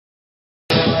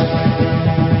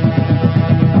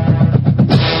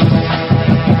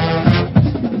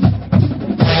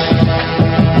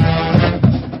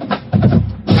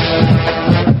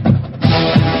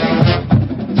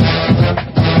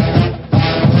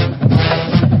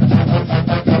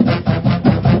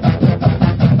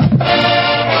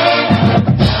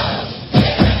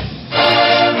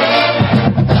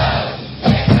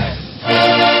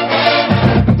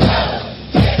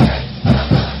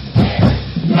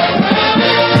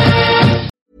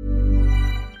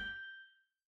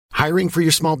Hiring for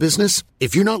your small business?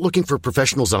 If you're not looking for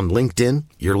professionals on LinkedIn,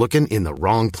 you're looking in the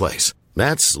wrong place.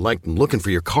 That's like looking for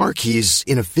your car keys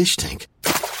in a fish tank.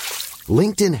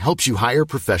 LinkedIn helps you hire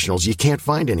professionals you can't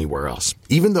find anywhere else,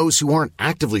 even those who aren't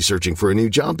actively searching for a new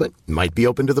job but might be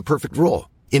open to the perfect role.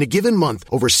 In a given month,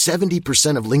 over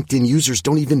 70% of LinkedIn users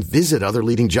don't even visit other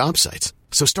leading job sites.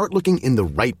 So start looking in the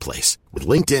right place. With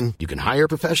LinkedIn, you can hire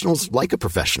professionals like a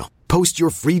professional. Post your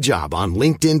free job on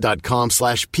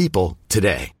linkedin.com/people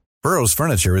today. Burrow's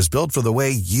furniture is built for the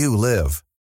way you live.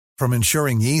 From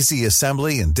ensuring easy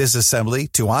assembly and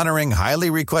disassembly to honoring highly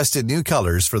requested new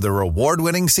colors for their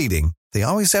award-winning seating, they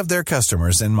always have their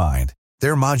customers in mind.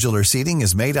 Their modular seating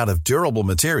is made out of durable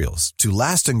materials to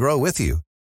last and grow with you.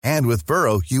 And with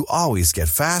Burrow, you always get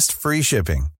fast, free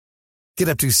shipping. Get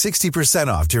up to 60%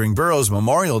 off during Burrow's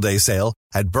Memorial Day sale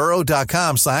at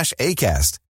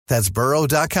burrow.com/ACAST. That's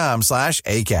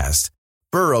burrow.com/ACAST.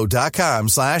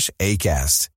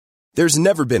 burrow.com/ACAST. There's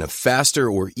never been a faster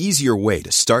or easier way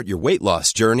to start your weight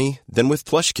loss journey than with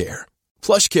PlushCare.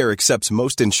 PlushCare accepts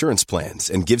most insurance plans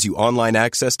and gives you online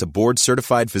access to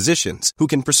board-certified physicians who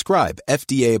can prescribe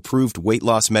FDA-approved weight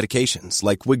loss medications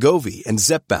like Wegovy and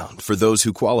Zepbound for those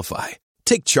who qualify.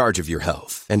 Take charge of your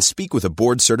health and speak with a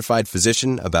board-certified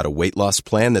physician about a weight loss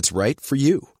plan that's right for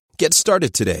you. Get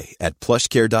started today at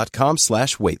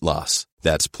plushcare.com/weight loss.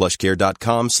 That's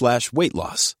plushcare.com/weight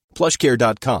loss.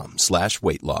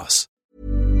 plushcare.com/weight loss.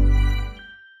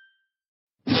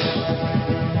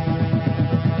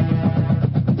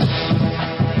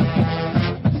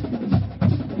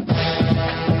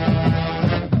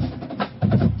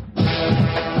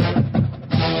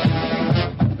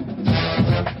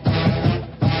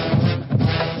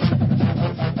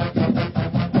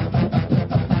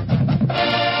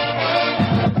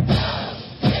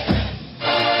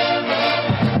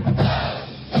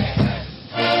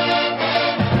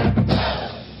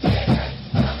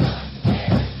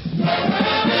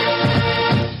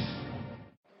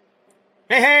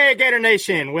 Hey, Gator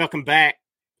Nation. Welcome back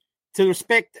to the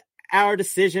Respect Our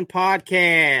Decision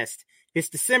podcast. It's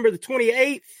December the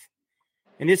 28th,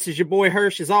 and this is your boy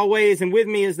Hirsch as always, and with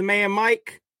me is the man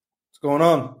Mike. What's going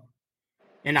on?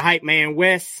 And the hype man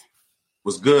Wes.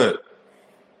 What's good?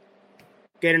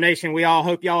 Gator Nation, we all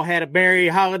hope y'all had a merry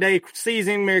holiday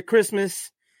season, Merry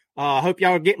Christmas. Hope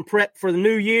y'all are getting prepped for the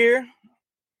new year.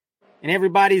 And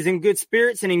everybody's in good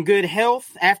spirits and in good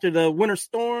health after the winter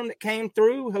storm that came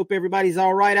through. Hope everybody's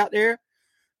all right out there.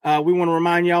 We want to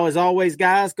remind y'all, as always,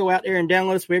 guys, go out there and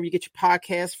download us wherever you get your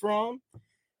podcasts from.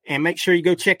 And make sure you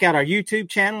go check out our YouTube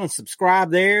channel and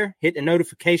subscribe there. Hit the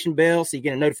notification bell so you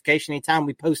get a notification anytime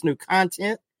we post new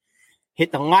content.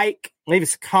 Hit the like. Leave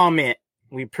us a comment.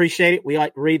 We appreciate it. We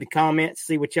like to read the comments,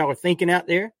 see what y'all are thinking out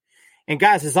there. And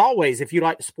guys, as always, if you'd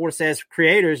like to support us as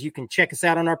creators, you can check us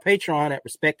out on our Patreon at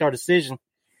Respect Our Decision.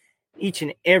 Each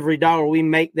and every dollar we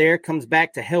make there comes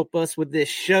back to help us with this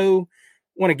show.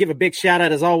 Want to give a big shout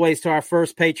out, as always, to our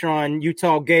first Patreon,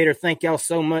 Utah Gator. Thank y'all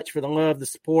so much for the love, the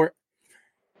support.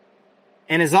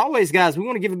 And as always, guys, we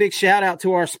want to give a big shout out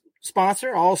to our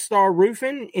sponsor, All Star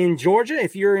Roofing in Georgia.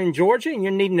 If you're in Georgia and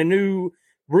you're needing a new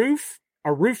roof,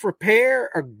 a roof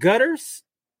repair, or gutters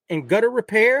and gutter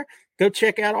repair, go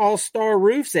check out All Star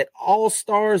Roofs at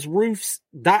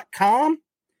allstarsroofs.com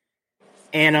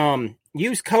and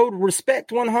use code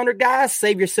RESPECT100, guys.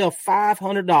 Save yourself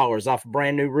 $500 off a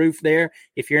brand new roof there.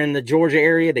 If you're in the Georgia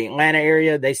area, the Atlanta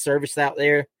area, they service out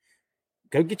there.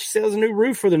 Go get yourselves a new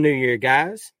roof for the new year,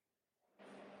 guys.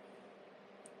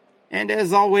 And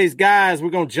as always, guys, we're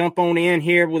going to jump on in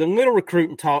here with a little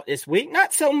recruiting talk this week.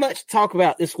 Not so much to talk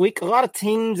about this week. A lot of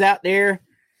teams out there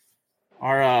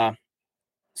are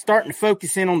starting to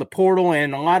focus in on the portal,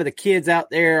 and a lot of the kids out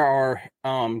there are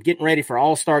getting ready for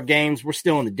all-star games. We're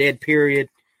still in the dead period.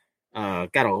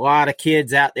 Got a lot of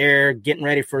kids out there getting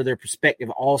ready for their prospective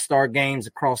all-star games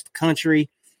across the country.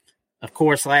 Of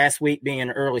course, last week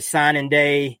being early signing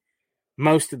day,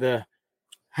 most of the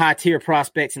high-tier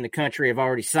prospects in the country have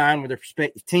already signed with their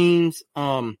prospective teams.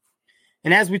 And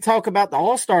as we talk about the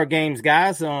all-star games,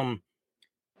 guys, Under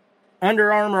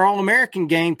Armour All-American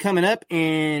game coming up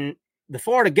in the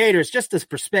Florida Gators, just as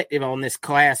perspective on this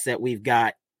class that we've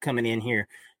got coming in here.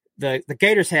 The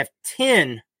Gators have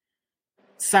 10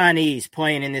 signees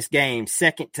playing in this game,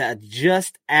 second to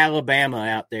just Alabama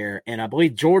out there. And I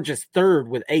believe Georgia's third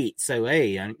with 8. So,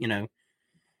 hey,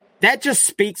 that just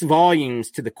speaks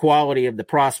volumes to the quality of the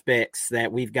prospects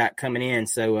that we've got coming in.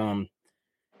 So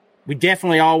we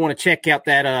definitely all want to check out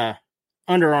that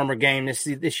Under Armour game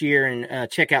this year and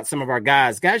check out some of our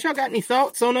guys. Guys, y'all got any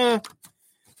thoughts on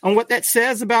what that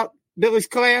says about Billy's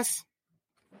class?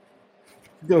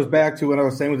 goes back to what I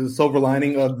was saying with the silver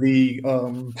lining of the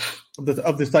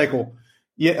cycle.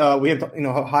 Yeah, we have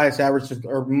highest average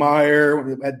or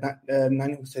Meyer at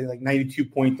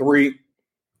 92.3.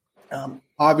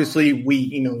 Obviously,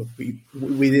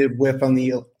 we did whiff on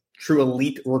the true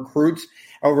elite recruits.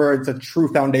 However, it's a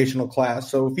true foundational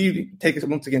class. So if you take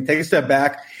a step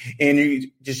back and you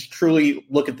just truly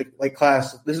look at the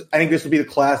class, I think this will be the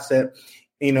class that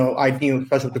especially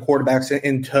with the quarterbacks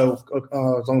in tow,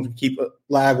 as long as we keep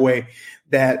Lagway,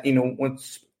 that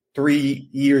once 3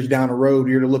 years down the road,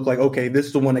 you're to look like, okay, this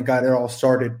is the one that got it all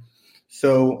started.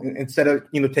 So instead of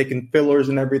taking fillers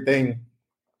and everything,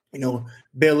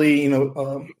 Billy,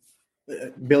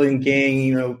 Billy and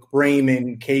gang,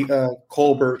 Raymond,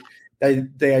 Colbert,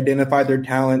 they identified their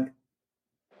talent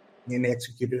and they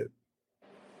executed it.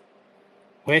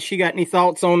 Wes, you got any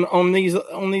thoughts on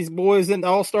these boys in the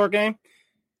All-Star game?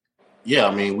 Yeah,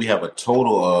 I mean, we have a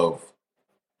total of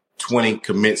 20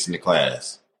 commits in the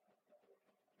class.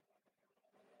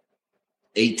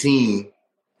 18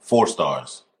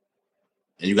 4-stars.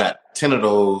 And you got 10 of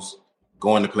those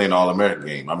going to play an All-American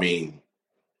game. I mean,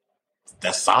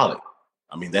 that's solid.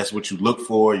 I mean, that's what you look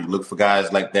for. You look for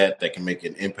guys like that can make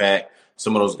an impact.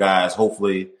 Some of those guys,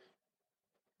 hopefully,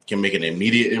 can make an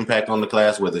immediate impact on the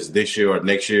class, whether it's this year or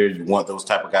next year. You want those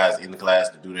type of guys in the class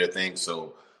to do their thing.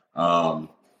 So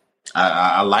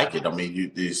I like it. I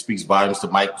mean, it speaks volumes to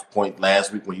Mike's point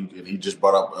last week when he just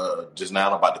brought up just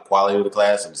now about the quality of the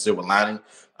class and the silver lining.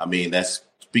 I mean, that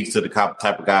speaks to the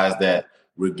type of guys that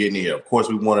we're getting here. Of course,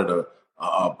 we wanted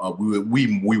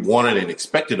we wanted and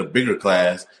expected a bigger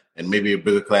class, and maybe a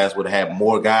bigger class would have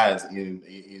more guys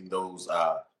in those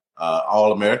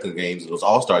All-American games, those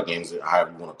All-Star games,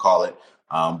 however you want to call it.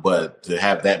 But to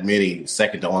have that many,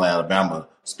 second to only Alabama,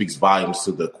 speaks volumes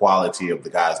to the quality of the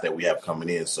guys that we have coming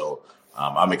in. So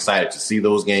I'm excited to see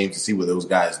those games, to see what those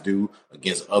guys do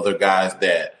against other guys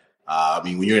that,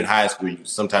 when you're in high school,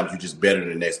 sometimes you're just better than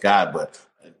the next guy, but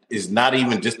it's not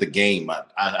even just the game.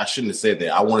 I shouldn't have said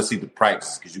that. I want to see the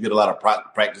practice, because you get a lot of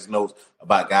practice notes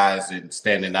about guys and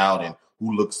standing out and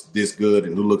who looks this good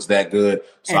and who looks that good.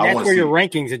 So and that's where your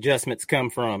rankings adjustments come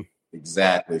from.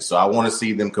 Exactly. So I want to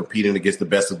see them competing against the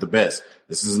best of the best.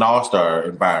 This is an all-star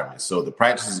environment. So the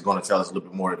practice is going to tell us a little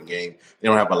bit more of the game. They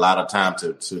don't have a lot of time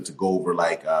to go over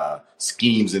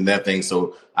schemes and that thing.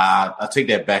 So I take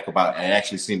that back about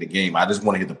actually seeing the game. I just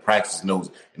want to hear the practice notes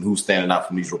and who's standing out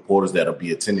from these reporters that'll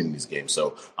be attending these games.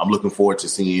 So I'm looking forward to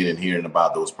seeing and hearing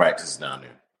about those practices down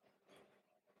there.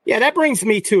 Yeah, that brings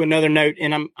me to another note,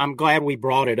 and I'm glad we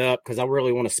brought it up because I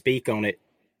really want to speak on it.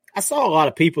 I saw a lot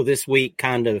of people this week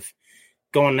kind of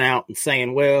going out and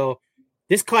saying, well,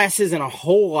 this class isn't a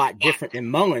whole lot different than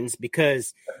Mullins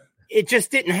because it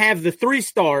just didn't have the 3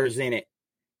 stars in it.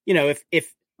 If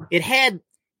it had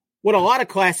what a lot of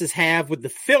classes have with the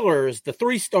fillers, the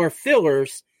 3-star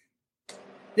fillers,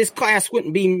 this class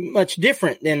wouldn't be much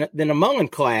different than a Mullen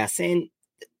class. And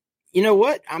you know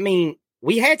what? I mean,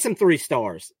 we had some 3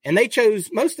 stars, and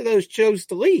most of those chose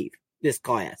to leave this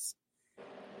class.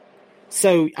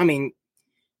 So, I mean,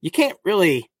 you can't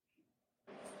really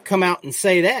come out and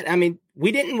say that. I mean,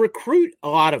 we didn't recruit a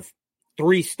lot of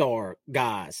 3-star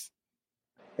guys.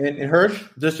 And Hirsch,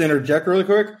 just to interject really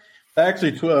quick,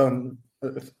 actually,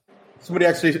 somebody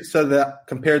actually said that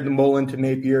compared the Mullen to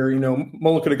Napier.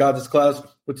 Mullen could have got this class,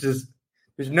 there's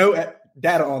no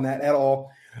data on that at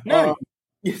all. No.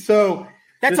 So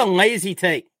that's a lazy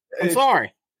take. I'm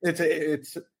sorry.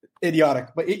 It's idiotic.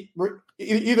 But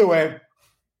either way,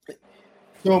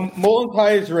 so Mullen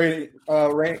Pi's rank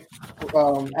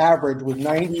average was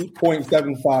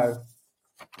 90.75.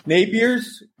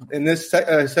 Napier's in this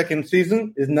second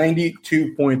season is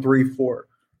 92.34.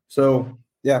 So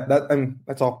yeah,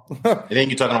 that's all. And then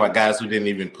you're talking about guys who didn't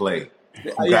even play,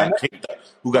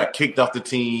 who got kicked off the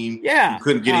team. Yeah, who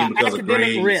couldn't get in because of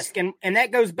grades. Risk, and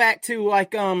that goes back to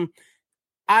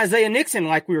Isaiah Nixon,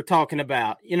 like we were talking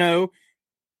about. You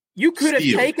could have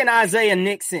taken Isaiah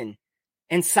Nixon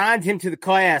and signed him to the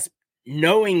class,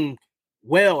 knowing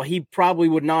well he probably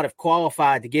would not have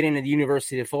qualified to get into the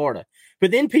University of Florida.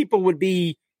 But then people would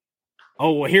be,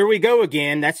 oh, well, here we go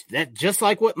again. That's just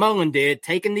like what Mullen did,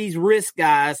 taking these risk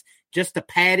guys just to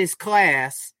pad his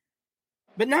class.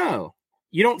 But no,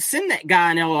 you don't send that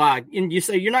guy an LOI. And you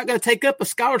say you're not going to take up a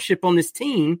scholarship on this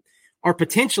team or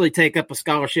potentially take up a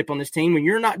scholarship on this team when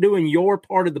you're not doing your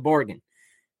part of the bargain.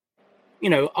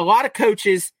 A lot of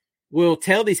coaches will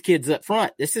tell these kids up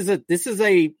front, this is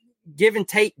a give and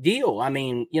take deal. I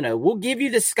mean, we'll give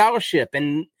you this scholarship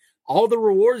and all the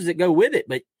rewards that go with it,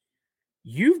 but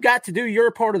you've got to do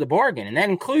your part of the bargain. And that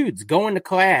includes going to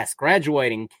class,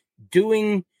 graduating,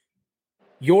 doing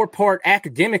your part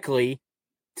academically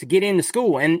to get into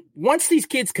school. And once these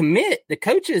kids commit, the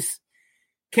coaches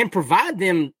can provide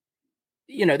them,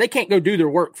 they can't go do their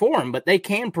work for them, but they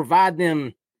can provide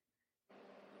them,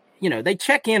 they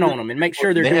check in on them and make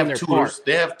sure they're doing their part.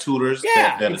 They have tutors.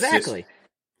 Yeah, that exactly.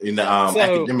 In the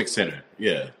academic center.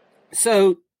 Yeah.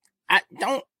 So I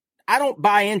don't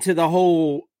buy into the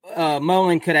whole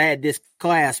Mullen could have had this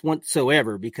class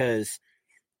whatsoever, because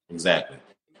exactly.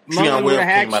 Mullen Webb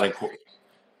came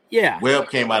out Webb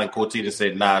came out in Courtita and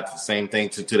said, nah, it's the same thing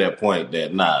to that point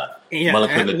that Yeah, Mullen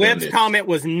couldn't have Webb's done this. comment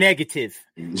was negative.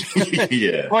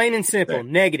 Yeah. Plain and simple,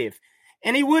 exactly. Negative.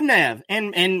 And he wouldn't have.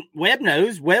 And Webb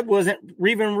knows. Webb wasn't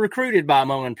even recruited by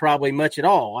Mullen probably much at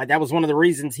all. That was one of the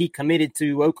reasons he committed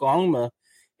to Oklahoma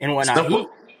and whatnot.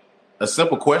 A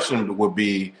simple question would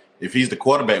be, if he's the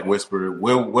quarterback whisperer,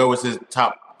 where was his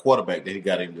top quarterback that he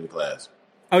got into the class?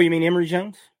 Oh, you mean Emory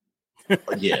Jones?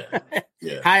 Yeah.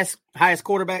 Highest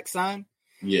quarterback sign?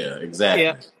 Yeah, exactly.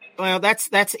 Yeah. Well,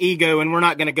 that's ego, and we're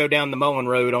not going to go down the Mullen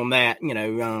road on that.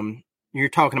 You're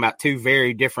talking about two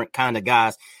very different kind of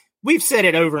guys. We've said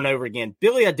it over and over again.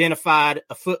 Billy identified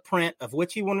a footprint of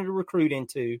which he wanted to recruit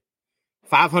into,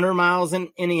 500 miles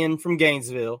in from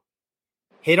Gainesville,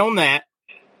 hit on that,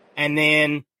 and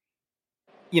then,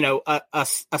 a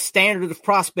standard of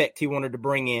prospect he wanted to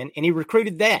bring in, and he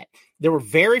recruited that. There were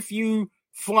very few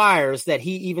flyers that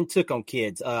he even took on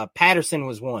kids. Patterson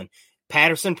was one.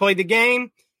 Patterson played the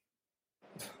game.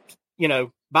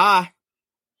 Bye.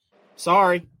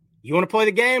 Sorry. You want to play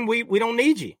the game? We don't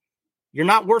need you. You're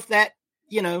not worth that,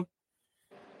 you're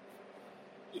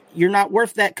not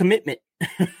worth that commitment.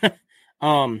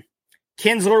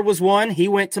 Kinsler was one. He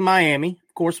went to Miami.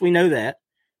 Of course, we know that.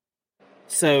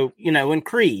 So, and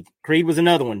Creed was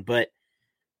another one.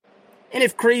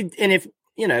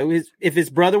 If his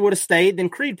brother would have stayed, then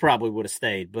Creed probably would have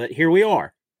stayed. But here we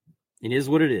are. It is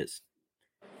what it is.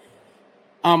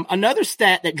 Another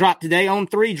stat that dropped today,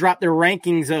 On3 dropped their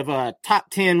rankings of top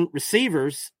 10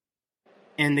 receivers.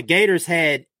 And the Gators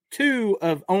had two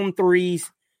of On3's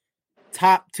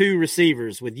top 2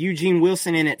 receivers, with Eugene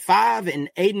Wilson in at 5 and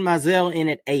Aiden Mizell in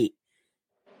at 8.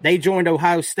 They joined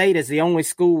Ohio State as the only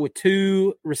school with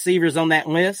 2 receivers on that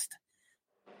list.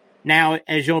 Now,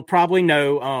 as you'll probably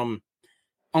know,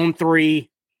 On3,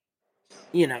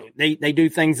 they do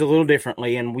things a little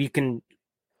differently, and we can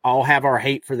all have our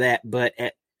hate for that. But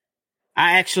I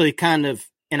actually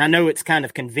and I know it's kind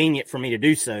of convenient for me to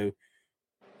do so,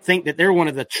 think that they're one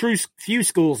of the few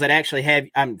schools that actually have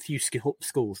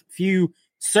few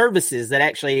services that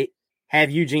actually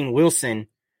have Eugene Wilson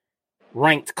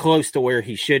ranked close to where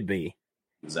he should be.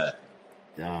 Exactly.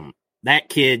 That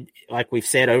kid, like we've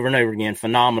said over and over again,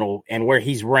 phenomenal, and where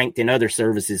he's ranked in other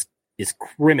services is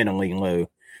criminally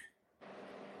low.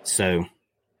 So,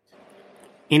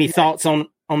 any thoughts on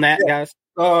that, guys?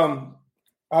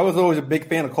 I was always a big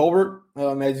fan of Colbert,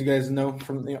 as you guys know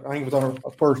from I think it was on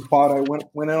our first spot. I went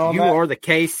in on. You are the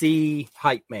KC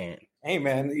hype man. Hey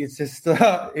man, it's just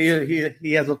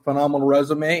he has a phenomenal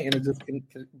resume, and it's just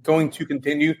going to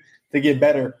continue to get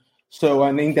better. So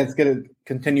I think that's going to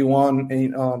continue on,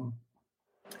 and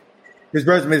his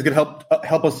resume is going to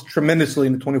help us tremendously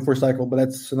in the 24 cycle. But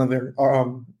that's another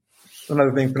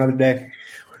thing for another day.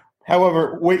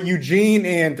 However, with Eugene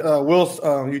and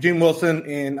Eugene Wilson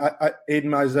and Aiden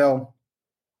Mizell,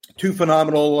 2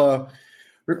 phenomenal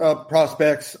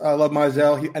prospects. I love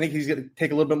Mizell. I think he's going to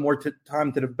take a little bit more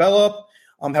time to develop.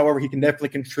 However, he can definitely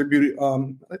contribute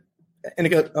in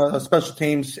a special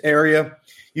teams area.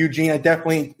 Eugene, I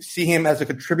definitely see him as a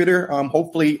contributor,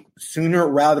 hopefully sooner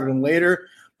rather than later.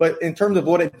 But in terms of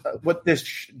what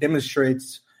this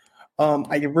demonstrates,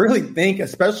 I really think,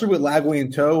 especially with Lagway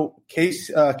in tow,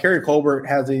 Kerry Colbert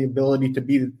has the ability to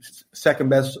be the second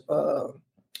best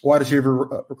wide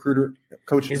receiver recruiter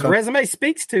coach. His resume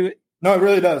speaks to it. No, it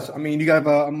really does. I mean, you have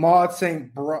Ahmad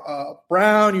St.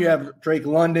 Brown, you have Drake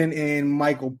London, and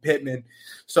Michael Pittman.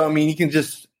 So, I mean, you can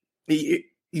just go to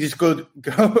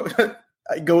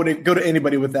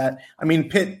anybody with that. I mean,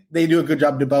 Pitt, they do a good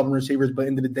job developing receivers, but at the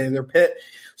end of the day, they're Pitt.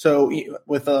 So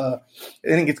with I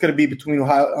think it's going to be between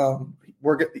Ohio.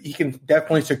 He can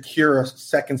definitely secure a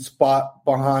second spot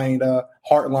behind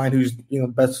Hartline, who's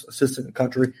best assistant in the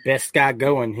country, best guy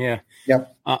going. Yeah.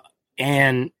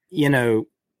 And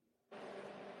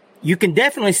you can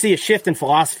definitely see a shift in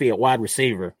philosophy at wide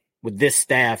receiver with this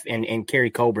staff and Kerry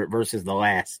Colbert versus the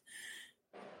last.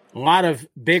 A lot of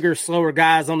bigger, slower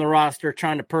guys on the roster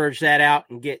trying to purge that out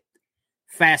and get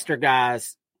faster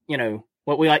guys,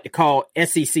 what we like to call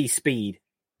SEC speed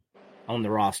on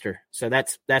the roster. So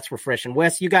that's refreshing.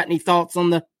 Wes, you got any thoughts on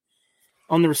the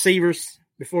receivers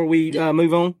before we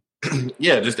move on?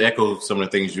 Yeah, just to echo some of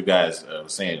the things you guys were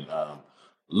saying.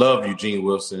 love Eugene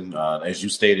Wilson. As you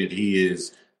stated, he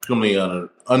is extremely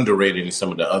underrated in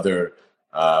some of the other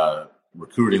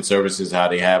recruiting services, how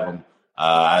they have him.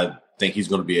 I think he's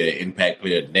going to be an impact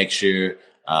player next year,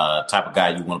 type of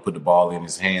guy you want to put the ball in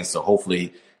his hands. So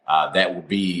hopefully that will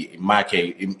be, in my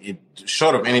case,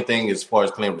 short of anything as far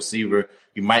as playing receiver,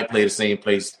 he might play the same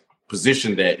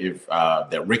position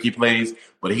that Ricky plays,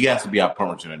 but he has to be our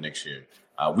punt returner next year.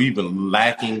 We've been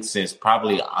lacking since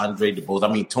probably Andre DeBose.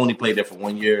 I mean, Tony played there for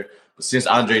 1 year, but since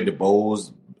Andre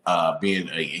DeBose being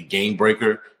a game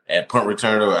breaker at punt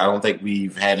returner, I don't think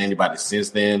we've had anybody since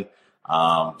then.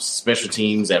 Special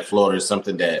teams at Florida is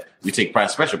something that we take pride,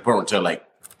 especially punt return, like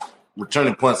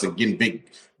returning punts and getting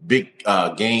big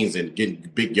gains and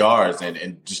getting big yards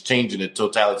and just changing the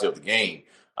totality of the game.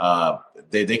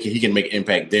 He can make an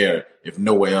impact there if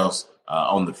nowhere else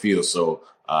on the field. So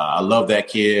I love that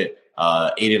kid.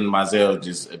 Aiden Mizell,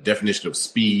 just a definition of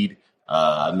speed.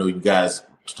 I know you guys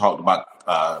talked about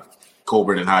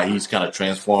Colbert and how he's kind of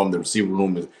transformed the receiver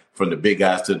room from the big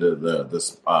guys to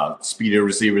the speedier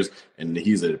receivers, and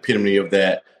he's an epitome of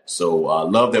that. So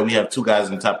love that we have two guys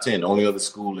in the top 10. The only other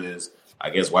school is, I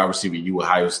guess, wide receiver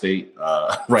Ohio State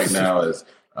right now. Is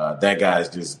that guy is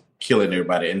just killing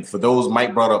everybody. And for those,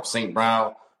 Mike brought up St.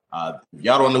 Brown. If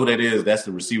y'all don't know who that is, that's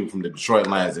the receiver from the Detroit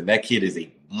Lions, and that kid is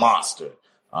a monster.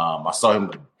 I saw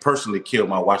him personally kill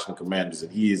my Washington Commanders,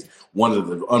 and he is one of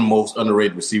the most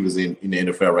underrated receivers in the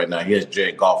NFL right now. He has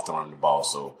Jared Goff throwing the ball,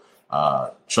 so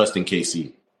trust in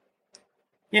KC.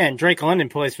 Yeah, and Drake London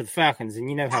plays for the Falcons, and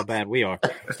you know how bad we are.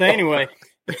 So anyway,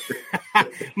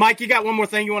 Mike, you got one more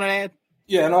thing you want to add?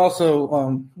 Yeah, and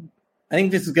also I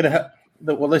think this is going to help.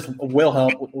 Well, this will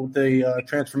help with the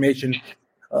transformation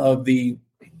of the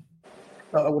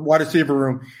wide receiver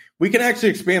room. We can actually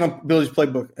expand on Billy's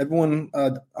playbook. Everyone,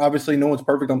 obviously, no one's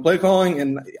perfect on play calling,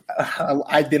 and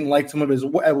I didn't like some of it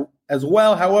as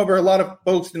well. However, a lot of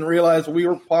folks didn't realize we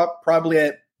were probably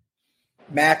at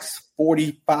max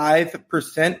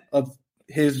 45% of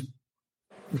his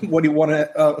what he wanted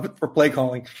for play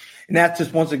calling, and that's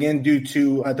just once again due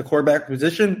to the quarterback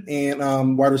position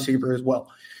and wide receiver as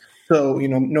well. So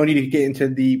no need to get into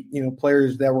the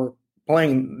players that were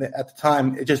playing at the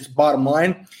time. It just bottom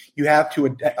line, you have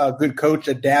to a good coach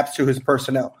adapts to his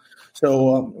personnel.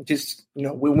 So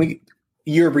when we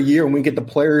year over year, when we get the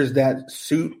players that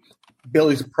suit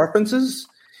Billy's preferences,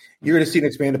 you're going to see an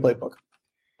expanded playbook.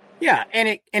 Yeah,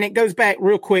 and it goes back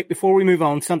real quick before we move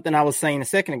on. Something I was saying a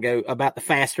second ago about the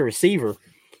faster receiver.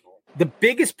 The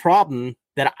biggest problem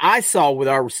that I saw with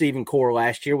our receiving core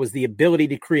last year was the ability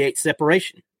to create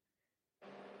separation.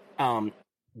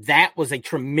 That was a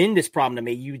tremendous problem to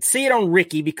me. You would see it on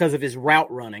Ricky because of his route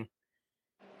running.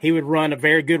 He would run a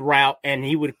very good route, and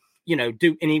he would,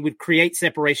 he would create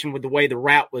separation with the way the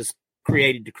route was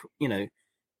created to,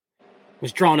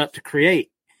 was drawn up to create.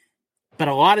 But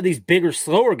a lot of these bigger,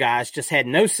 slower guys just had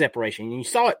no separation. And you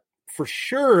saw it for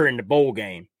sure in the bowl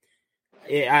game.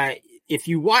 If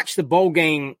you watch the bowl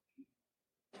game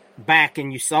back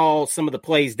and you saw some of the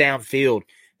plays downfield,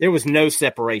 there was no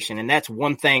separation. And that's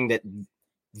one thing that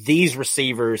these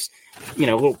receivers,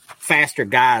 little faster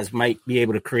guys might be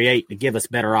able to create to give us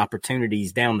better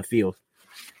opportunities down the field.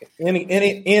 And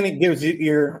it gives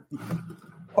you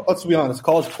let's be honest,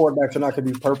 college quarterbacks are not going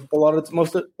to be perfect a lot of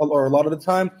the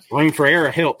time. Room for error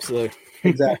helps, though.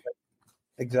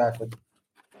 Exactly.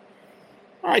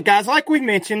 All right, guys, like we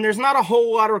mentioned, there's not a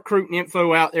whole lot of recruiting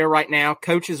info out there right now.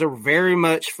 Coaches are very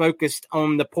much focused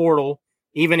on the portal,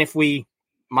 even if we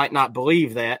might not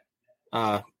believe that.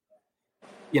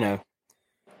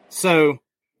 So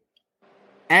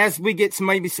as we get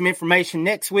maybe some information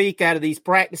next week out of these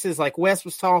practices, like Wes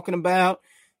was talking about,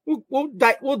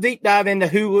 we'll deep dive into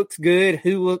who looks good,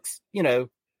 who looks,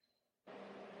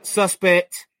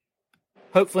 suspect.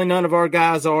 Hopefully none of our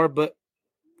guys are, but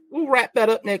we'll wrap that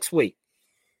up next week.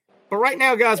 But right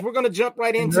now, guys, we're going to jump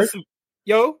right into some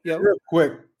real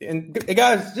quick. And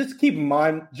guys, just keep in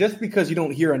mind, just because you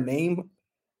don't hear a name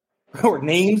or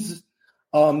names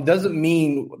doesn't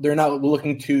mean they're not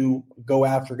looking to go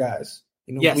after guys.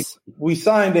 Yes. We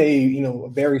signed a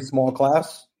very small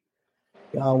class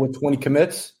with 20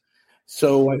 commits.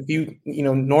 So if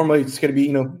normally it's going to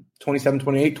be 27,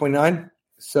 28, 29.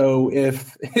 So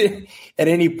if at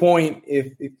any point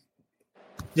if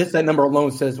just that number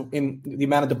alone says in the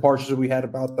amount of departures we had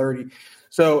about 30.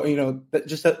 So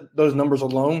those numbers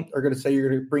alone are going to say you're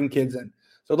going to bring kids in.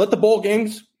 So let the bowl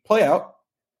games play out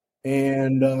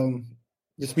and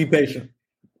just be patient,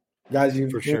 guys. You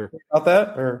for sure about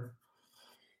that or?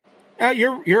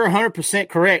 You're 100%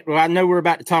 correct. Well, I know we're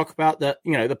about to talk about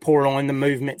the portal and the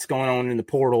movements going on in the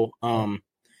portal.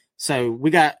 So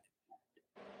we got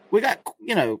we got,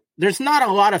 there's not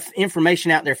a lot of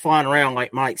information out there flying around,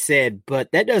 like Mike said,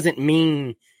 but that doesn't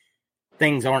mean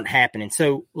things aren't happening.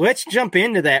 So let's jump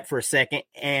into that for a second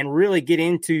and really get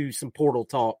into some portal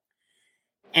talk.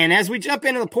 And as we jump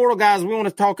into the portal, guys, we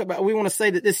want to say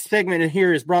that this segment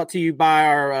here is brought to you by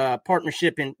our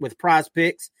partnership with Prize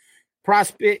Picks.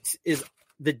 Prize Picks is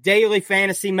the daily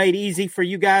fantasy made easy for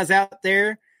you guys out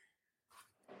there,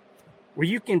 where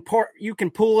you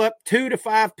can pull up 2 to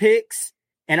 5 picks,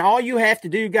 and all you have to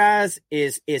do, guys,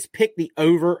 is pick the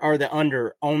over or the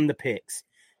under on the picks.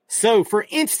 So, for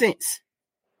instance,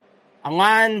 a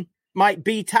line might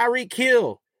be Tyreek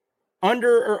Hill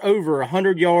under or over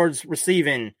 100 yards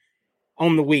receiving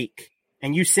on the week.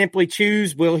 And you simply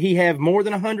choose, will he have more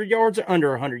than 100 yards or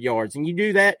under 100 yards? And you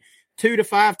do that 2 to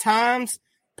 5 times,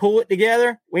 pull it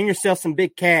together, win yourself some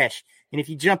big cash. And if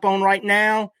you jump on right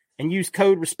now and use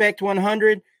code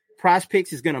RESPECT100, Prize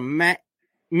Picks is going to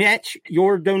match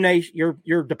your donation,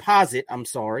 your deposit,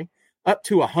 up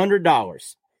to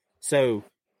 $100. So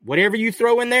whatever you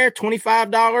throw in there,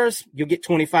 $25, you'll get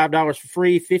 $25 for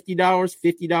free,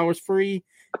 $50 free,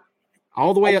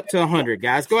 all the way up to $100.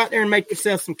 Guys, go out there and make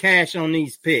yourself some cash on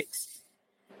these picks.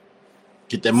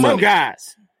 Get that money. So,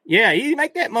 guys, yeah, you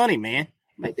make that money, man.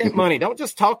 Make that money. Don't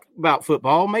just talk about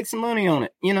football. Make some money on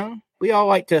it. We all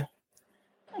like to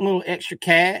a little extra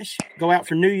cash, go out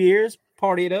for New Year's,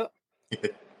 party it up.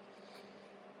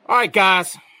 All right,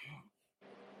 guys.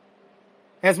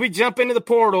 As we jump into the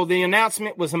portal, the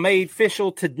announcement was made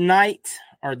official tonight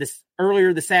or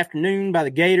earlier this afternoon by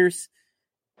the Gators.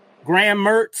 Graham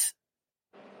Mertz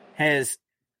has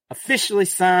officially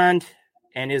signed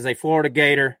and is a Florida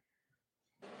Gator.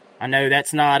 I know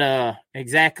that's not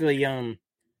exactly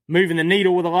moving the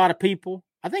needle with a lot of people.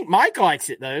 I think Mike likes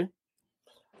it though.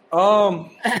 I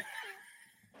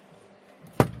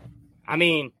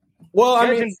mean, at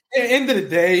the end of the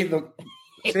day,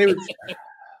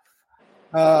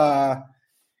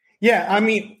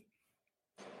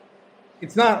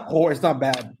 it's not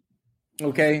bad.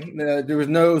 Okay, there was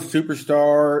no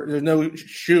superstar, there's no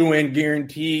shoe-in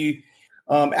guarantee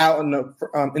out in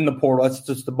the portal. That's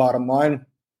just the bottom line.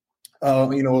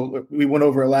 We went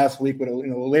over it last week with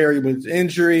Larry with his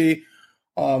injury,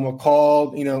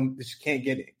 McCall, just can't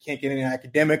get in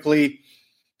academically.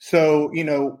 So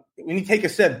when you take a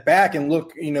step back and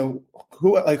look,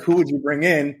 who would you bring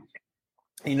in?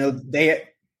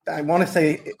 I want to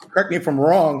say, correct me if I'm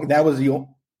wrong, that was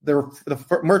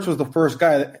Mertz was the first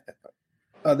guy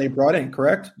that they brought in,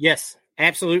 correct? Yes,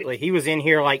 absolutely. He was in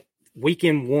here like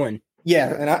weekend 1.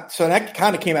 Yeah, so that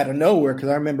kind of came out of nowhere because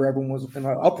I remember everyone was in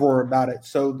an uproar about it.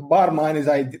 So the bottom line is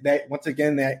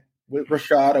that with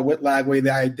Rashad or with Lagway, they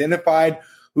identified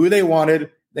who they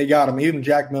wanted. They got him. Even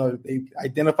Jack Miller, they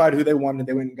identified who they wanted.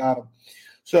 They went and got him.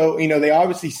 So, they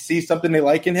obviously see something they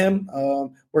like in him.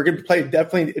 We're going to play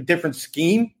definitely a different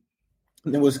scheme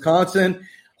in Wisconsin.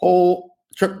 Whole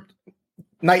trip,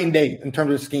 night and day in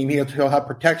terms of scheme. He'll have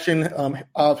protection,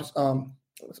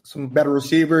 some better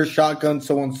receivers, shotguns,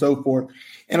 so on and so forth.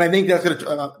 And I think that's going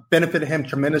to benefit him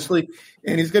tremendously.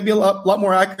 And he's going to be a lot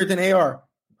more accurate than AR.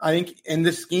 I think in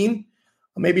this scheme,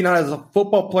 maybe not as a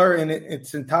football player in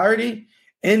its entirety,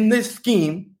 in this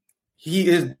scheme, he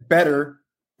is better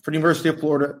for the University of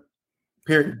Florida,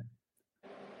 period.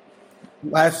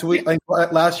 Last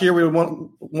year, we won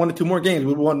 1 to 2 more games.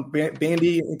 We won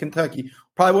Vandy and Kentucky.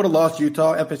 Probably would have lost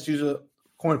Utah. FSU's a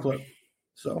coin flip.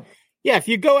 So, yeah, if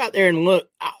you go out there and look,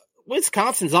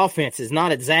 Wisconsin's offense is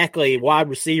not exactly wide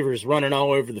receivers running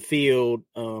all over the field.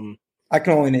 I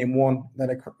can only name one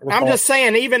that I recall. I'm just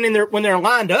saying, even when they're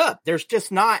lined up, there's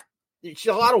just not. It's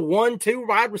a lot of 1-2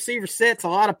 wide receiver sets, a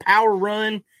lot of power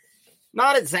run.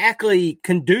 Not exactly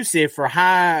conducive for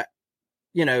high,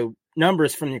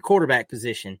 numbers from the quarterback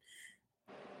position.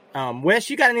 Wes,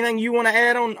 you got anything you want to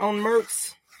add on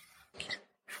Mertz?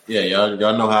 Yeah,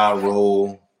 y'all know how I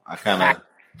roll. I kind of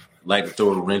like to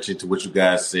throw a wrench into what you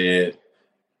guys said.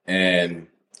 And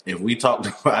if we talk,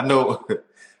 I know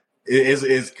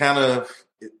it's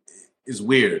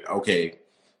weird. Okay.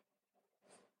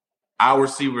 Our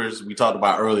receivers, we talked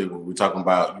about earlier, when we were talking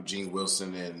about Eugene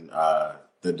Wilson and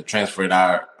the transfer in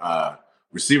our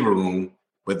receiver room.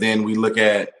 But then we look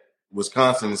at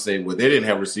Wisconsin and say, well, they didn't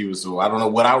have receivers, so I don't know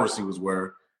what our receivers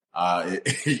were.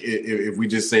 If we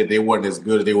just say they weren't as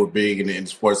good, they were big, and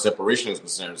as far as separation is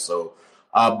concerned. So,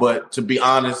 but to be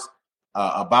honest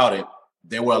about it,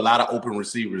 there were a lot of open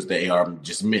receivers that AR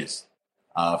just missed.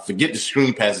 Forget the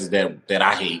screen passes that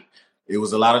I hate. It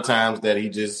was a lot of times that he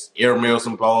just airmailed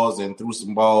some balls and threw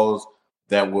some balls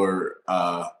that were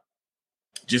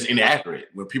just inaccurate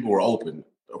when people were open.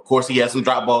 Of course, he had some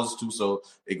drop balls too, so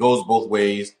it goes both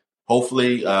ways.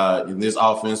 hopefully in this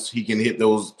offense he can hit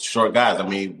those short guys. I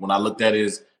mean, when I looked at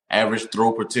his average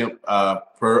throw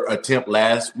per attempt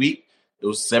last week, it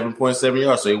was 7.7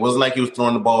 yards. So it wasn't like he was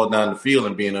throwing the ball down the field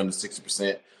and being under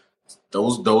 60%.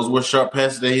 Those were sharp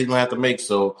passes that he's gonna have to make.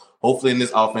 So hopefully in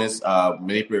this offense,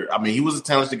 he was a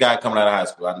talented guy coming out of high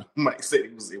school. I know Mike said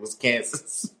it was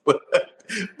Kansas, but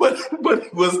he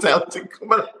was talented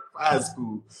coming out of high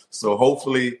school. So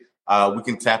hopefully we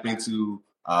can tap into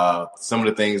some of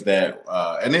the things that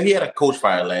and then he had a coach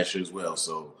fired last year as well.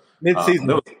 So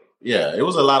mid-season. It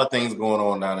was a lot of things going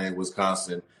on down there in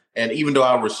Wisconsin. And even though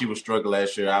our receivers struggled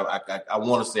last year, I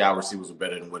want to say our receivers were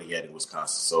better than what he had in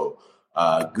Wisconsin. So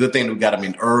good thing that we got him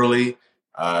in early.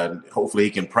 Hopefully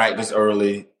he can practice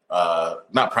early.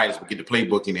 Not practice, but get the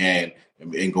playbook in hand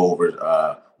and go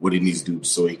over what he needs to do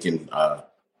so he can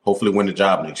hopefully win the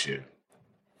job next year.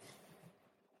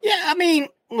 Yeah, I mean,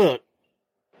 look,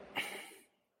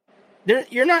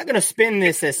 you're not going to spin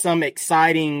this as some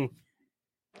exciting,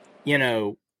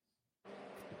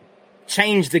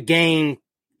 change the game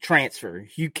transfer.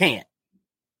 You can't.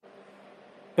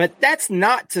 But that's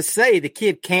not to say the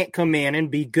kid can't come in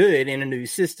and be good in a new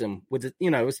system with,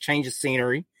 it's change of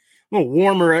scenery. A little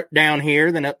warmer down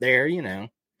here than up there,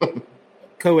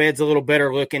 Co-ed's a little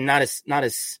better looking, not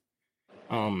as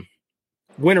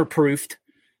winter-proofed.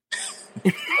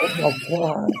 Oh,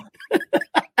 God.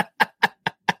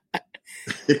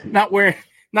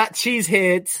 Not cheese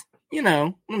heads, you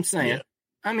know what I'm saying? Yeah.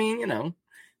 I mean, the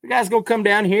guy's going to come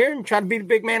down here and try to be the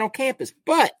big man on campus.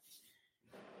 But,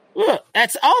 look,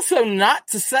 that's also not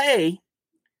to say,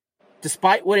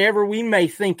 despite whatever we may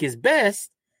think is best,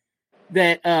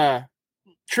 that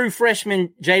true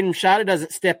freshman Jaden Rashada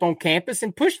doesn't step on campus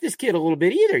and push this kid a little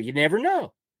bit either. You never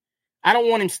know. I don't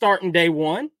want him starting day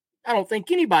one. I don't think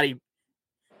anybody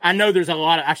 – I know there's a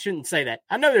lot of – I shouldn't say that.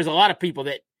 I know there's a lot of people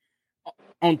that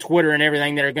on Twitter and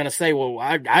everything that are going to say, well,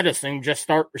 I'd assume just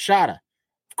start Rashada.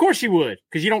 Of course you would,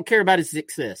 because you don't care about his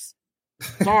success.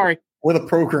 Sorry. Or the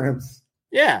programs.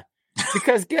 Yeah,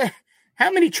 because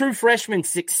how many true freshmen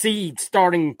succeed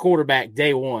starting quarterback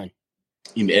day one?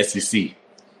 In the SEC.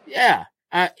 Yeah.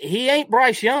 He ain't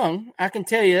Bryce Young, I can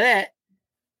tell you that.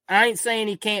 I ain't saying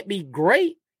he can't be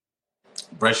great.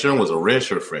 Bryce Young was a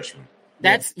redshirt freshman.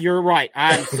 You're right.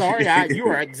 I'm sorry. You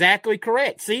are exactly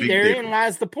correct. See, therein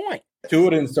lies the point.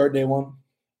 Tua didn't start day one.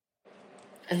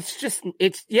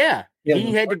 Yeah.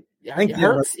 He had to.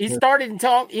 Hurts. He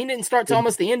didn't start till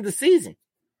almost the end of the season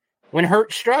when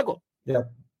Hurts struggled. Yeah.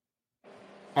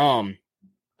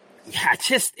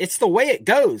 It's the way it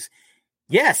goes.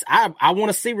 Yes, I want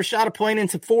to see Rashada playing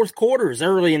into fourth quarters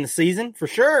early in the season for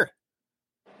sure.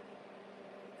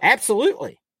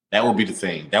 Absolutely. That would be the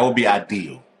thing. That would be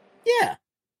ideal. Yeah.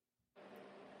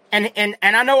 And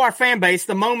I know our fan base,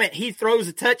 the moment he throws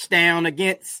a touchdown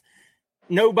against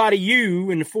nobody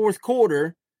in the fourth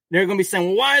quarter, they're going to be saying,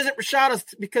 well, why isn't Rashada?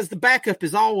 Because the backup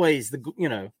is always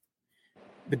the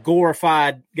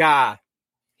glorified guy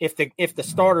if the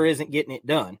starter isn't getting it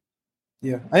done.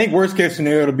 Yeah. I think worst case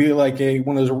scenario to be like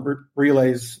one of those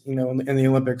relays, in the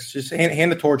Olympics, just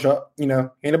hand the torch up, hand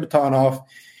the baton off,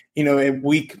 at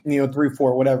week, 3,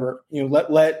 4, whatever,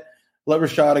 let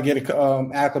Rashada get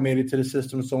acclimated to the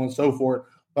system, so on and so forth.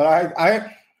 But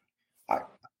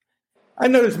I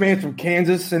know this man's from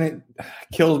Kansas, and it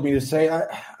kills me to say.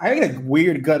 I get a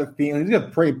weird gut feeling. He's going to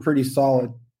play pretty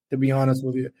solid, to be honest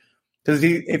with you. Because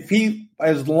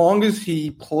as long as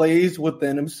he plays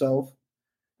within himself,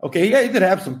 okay, he did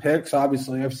have some picks,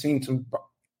 obviously. I've seen some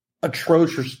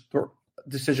atrocious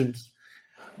decisions.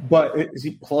 But as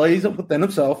he plays up within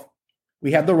himself,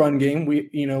 we have the run game.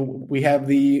 We have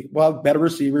better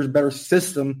receivers, better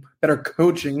system, better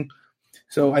coaching.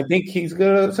 So I think he's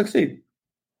going to succeed.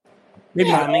 Maybe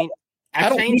not. I mean,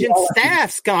 a change in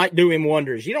staff's not doing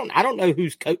wonders. I don't know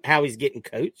how he's getting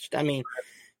coached. I mean,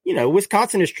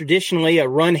 Wisconsin is traditionally a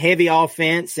run-heavy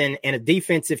offense and a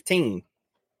defensive team.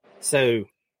 So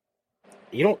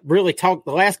you don't really talk.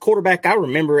 The last quarterback I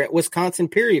remember at Wisconsin,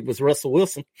 period, was Russell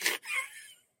Wilson.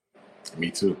 Me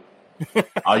too.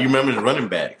 All you remember is running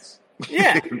backs.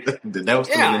 Yeah, that was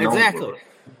exactly.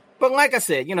 But like I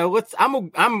said,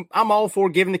 I'm all for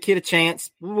giving the kid a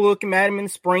chance. We'll look at him in the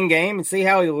spring game and see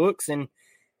how he looks, and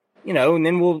and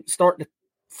then we'll start to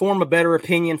form a better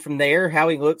opinion from there. How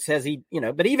he looks as he,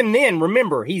 But even then,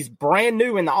 remember, he's brand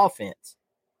new in the offense.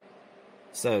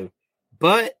 So,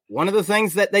 but one of the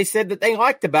things that they said that they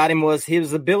liked about him was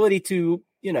his ability to,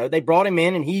 they brought him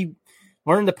in and he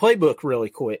learned the playbook really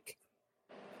quick.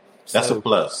 That's a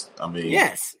plus. I mean,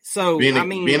 yes. So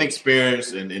being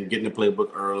experienced and getting the playbook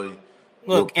early.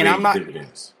 Look, and I'm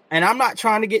not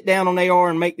trying to get down on AR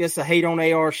and make this a hate on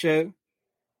AR show.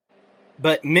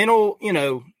 But mental,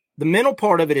 the mental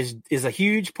part of it is a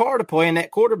huge part of playing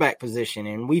that quarterback position.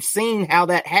 And we've seen how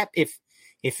that happens.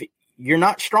 If you're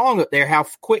not strong up there, how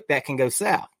quick that can go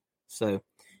south. So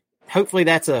hopefully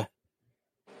that's a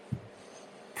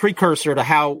precursor to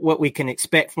what we can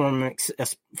expect from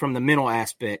the mental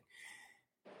aspect.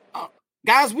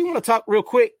 Guys, we want to talk real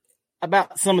quick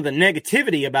about some of the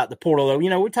negativity about the portal, though.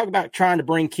 We talk about trying to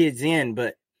bring kids in,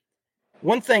 but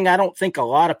one thing I don't think a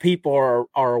lot of people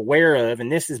are aware of,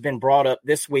 and this has been brought up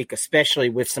this week, especially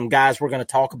with some guys we're going to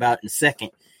talk about in a second,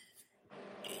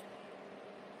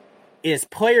 is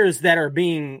players that are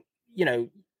being,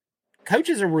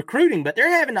 coaches are recruiting, but they're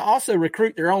having to also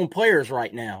recruit their own players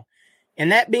right now.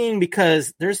 And that being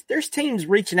because there's teams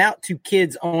reaching out to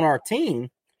kids on our team,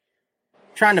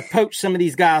 trying to poach some of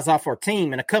these guys off our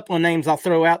team. And a couple of names I'll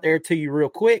throw out there to you real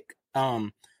quick.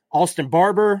 Austin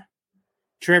Barber,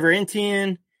 Trevor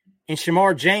Etienne, and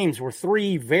Shamar James were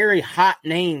three very hot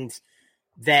names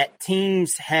that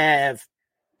teams have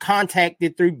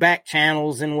contacted through back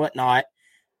channels and whatnot.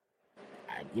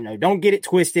 Don't get it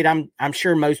twisted. I'm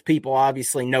sure most people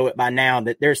obviously know it by now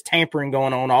that there's tampering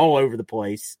going on all over the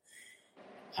place.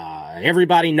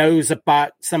 Everybody knows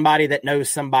about somebody that knows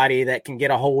somebody that can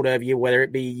get a hold of you, whether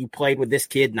it be you played with this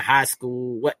kid in high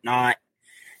school, whatnot.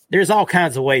 There's all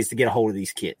kinds of ways to get a hold of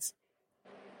these kids.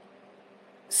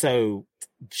 So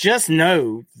just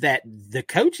know that the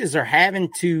coaches are having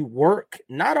to work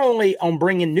not only on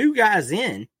bringing new guys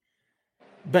in,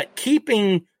 but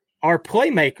keeping our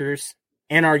playmakers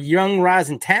and our young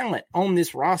rising talent on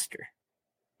this roster.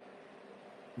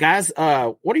 Guys,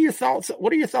 what are your thoughts?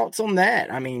 What are your thoughts on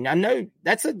that? I mean, I know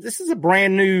this is a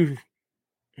brand new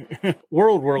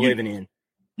world we're living in.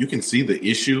 You can see the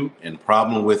issue and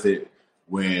problem with it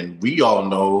when we all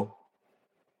know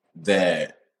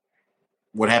that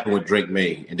what happened with Drake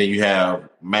May, and then you have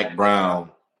Mack Brown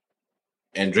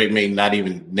and Drake May not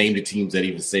even name the teams that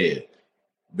even said,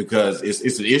 because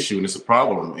it's an issue and it's a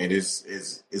problem, and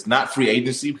it's not free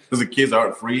agency because the kids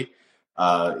aren't free.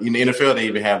 In the NFL, they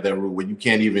even have that rule where you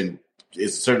can't even.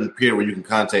 It's a certain period where you can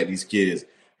contact these kids,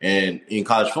 and in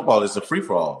college football, it's a free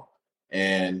for all.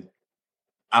 And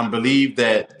I believe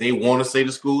that they want to say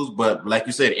the schools, but like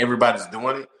you said, everybody's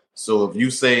doing it. So if you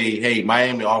say, "Hey,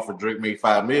 Miami offered Drake May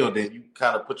 $5 million," then you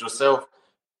kind of put yourself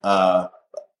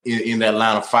in that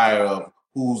line of fire of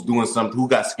who's doing something, who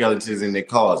got skeletons in their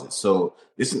closet. So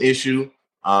it's an issue.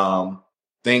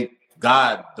 Thank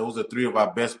God those are three of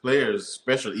our best players,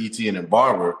 especially Etienne and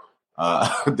Barber,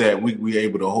 that we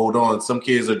able to hold on. Some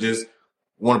kids are just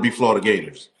want to be Florida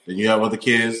Gators. Then you have other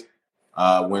kids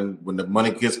when the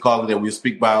money gets calling that we'll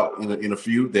speak about in a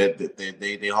few that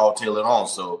they haul tail it on.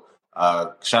 So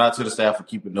shout out to the staff for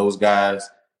keeping those guys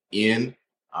in.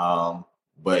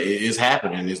 But it is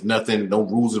happening. It's nothing, no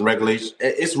rules and regulations.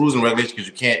 It's rules and regulations because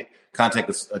you can't contact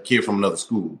a kid from another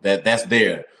school. That's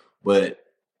there. But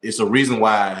it's a reason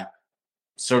why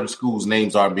certain schools'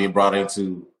 names aren't being brought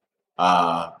into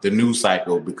the news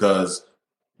cycle, because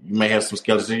you may have some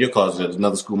skeletons in your closet that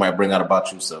another school might bring out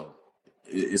about you. So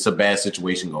it's a bad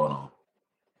situation going on.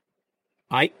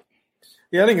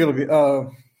 Yeah, I think it'll be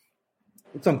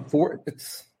it's unfortunate.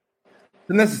 It's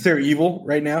a necessary evil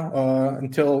right now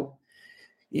until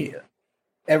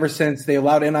ever since they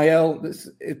allowed NIL,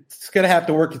 it's going to have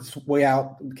to work its way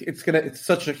out. It's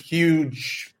such a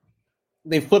huge –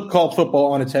 they flipped college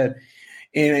football on its head.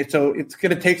 And so it's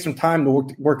going to take some time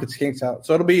to work its kinks out.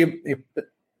 So it'll be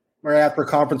right after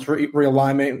conference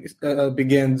realignment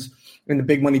begins and the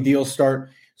big money deals start.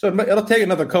 So it'll take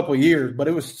another couple of years, but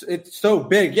it's so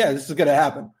big. Yeah, this is going to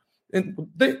happen. And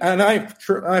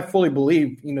I fully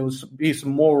believe, be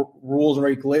some more rules and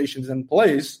regulations in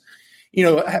place.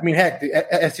 I mean, heck, the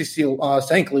SEC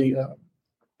Sankley,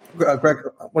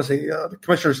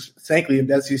 Commissioner Sankley of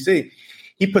the SEC,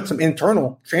 he put some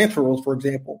internal transfer rules, for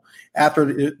example, after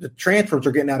the transfers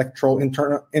are getting out of control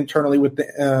internally with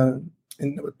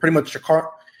pretty much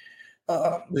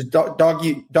dog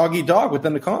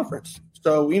within the conference.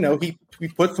 So, he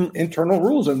put some internal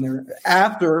rules in there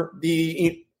after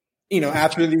the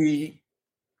NCAA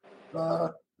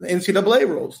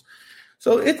rules.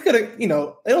 So it's going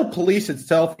to, it'll police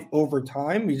itself over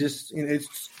time. It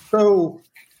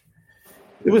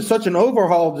was such an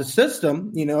overhaul of the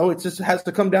system, it just has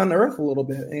to come down to earth a little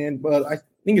bit. But I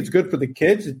think it's good for the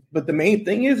kids. But the main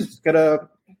thing is it's got to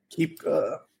keep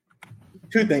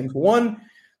two things. One,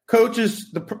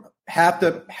 coaches have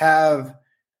to have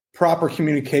proper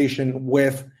communication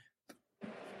with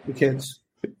the kids,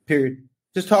 period.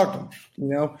 Just talk to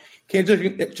them, Can't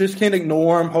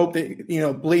ignore them, hope they,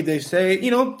 believe they say,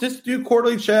 just do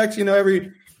quarterly checks,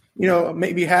 every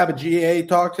maybe have a GA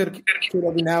talk to the kid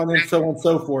every now and then, so on and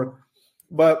so forth.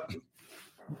 But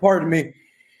pardon me,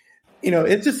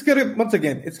 it's just gonna, once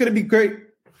again, it's gonna be great.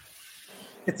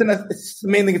 It's the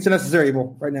main thing. It's a necessary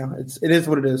evil right now. It is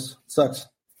what it is. It sucks.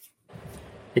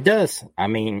 It does. I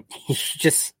mean,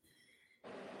 it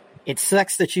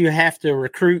sucks that you have to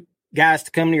recruit guys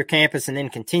to come to your campus and then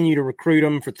continue to recruit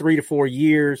them for 3 to 4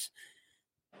 years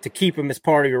to keep them as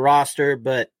part of your roster.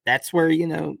 But that's where,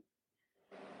 you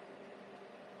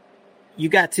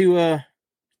got to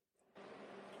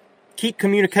keep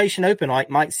communication open, like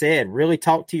Mike said. Really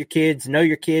talk to your kids, know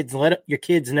your kids, let your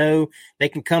kids know they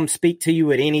can come speak to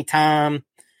you at any time,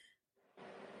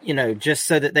 just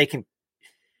so that they can,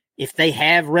 if they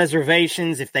have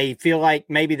reservations, if they feel like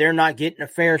maybe they're not getting a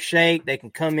fair shake, they can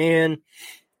come in,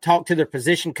 talk to their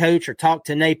position coach or talk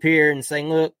to Napier and say,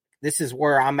 look, this is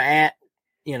where I'm at.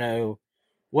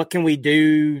 What can we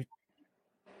do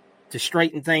to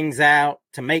straighten things out,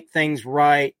 to make things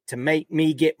right, to make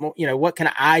me get more, what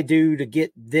can I do to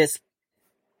get this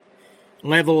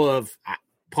level of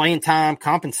playing time,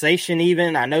 compensation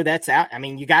even? I know that's out. I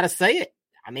mean, you got to say it.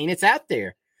 I mean, it's out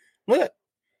there. Look,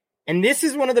 and this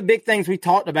is one of the big things we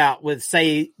talked about with,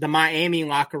 say, the Miami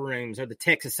locker rooms or the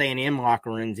Texas A&M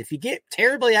locker rooms. If you get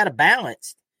terribly out of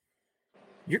balance,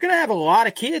 you're going to have a lot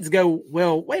of kids go,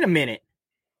 well, wait a minute.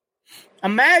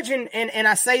 Imagine, and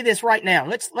I say this right now,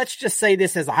 let's just say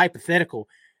this as a hypothetical.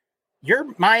 You're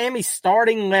Miami's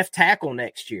starting left tackle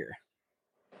next year,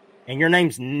 and your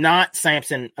name's not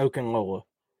Samson Okunlola.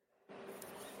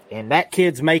 And that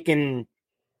kid's making,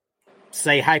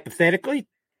 say, hypothetically,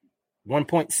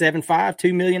 $1.75,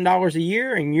 $2 million a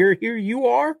year, and here you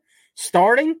are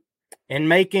starting and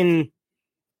making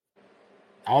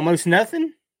almost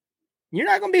nothing. You're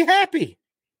not going to be happy.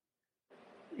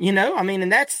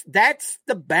 And that's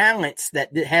the balance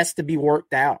that has to be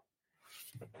worked out,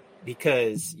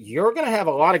 because you're going to have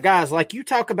a lot of guys like you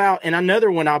talk about. And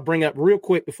another one I'll bring up real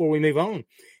quick before we move on.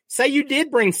 Say you did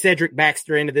bring Cedric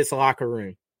Baxter into this locker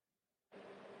room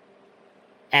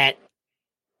at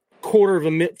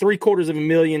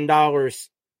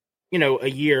 $750,000,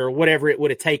 a year or whatever it would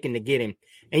have taken to get him.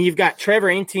 And you've got Trevor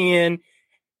Etienne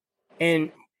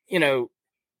and,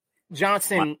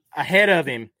 Johnson ahead of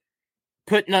him,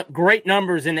 putting up great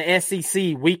numbers in the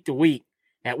SEC week to week.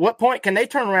 At what point can they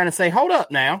turn around and say, hold up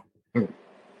now?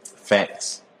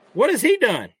 Facts. What has he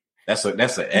done? That's an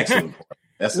excellent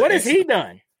point. What has he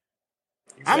done?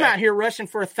 Exactly. I'm out here rushing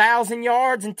for 1,000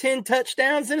 yards and 10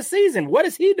 touchdowns in a season. What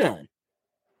has he done?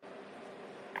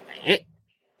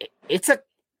 It's a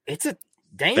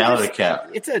dangerous cap.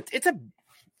 It's a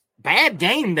bad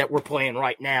game that we're playing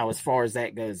right now as far as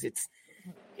that goes.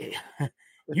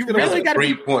 You really got to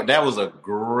great point. That was a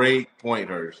great point,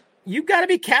 Hurst. You got to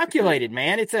be calculated,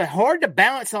 man. It's hard to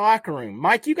balance the locker room.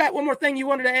 Mike, you got one more thing you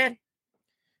wanted to add?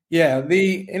 Yeah, and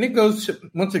it goes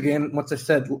once again. Once I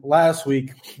said last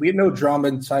week, we had no drama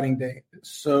in signing day,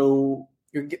 so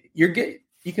you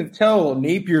can tell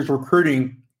Napier's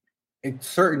recruiting a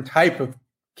certain type of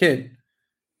kid.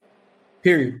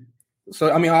 Period.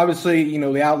 So I mean, obviously,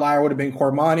 the outlier would have been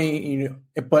Cormani,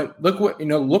 but look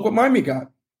what Miami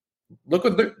got. Look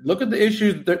at the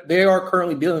issues that they are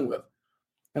currently dealing with,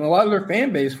 and a lot of their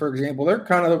fan base, for example, they're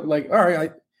kind of like, all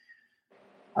right,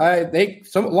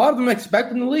 a lot of them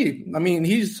expect him to leave. I mean,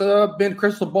 he's been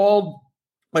crystal balled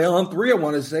by on 3, I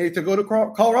want to say, to go to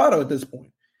Colorado at this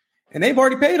point, and they've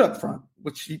already paid up front,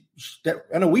 which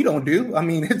I know we don't do. I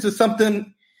mean, it's just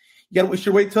something we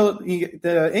should wait till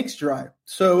the ink's dry.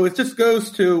 So it just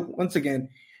goes to, once again,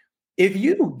 if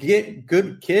you get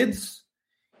good kids,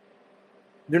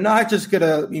 they're not just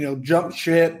gonna, jump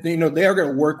ship. They are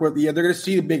gonna work with you. They're gonna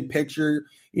see the big picture.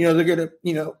 They're gonna,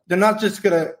 they're not just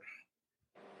gonna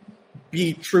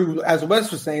be true, as Wes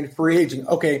was saying, free agent.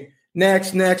 Okay,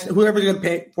 next, whoever's gonna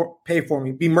pay for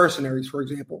me, be mercenaries, for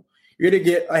example. You're gonna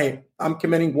get, hey, I'm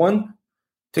committing 1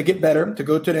 to get better, to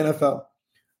go to the NFL.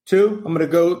 2, I'm gonna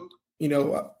go.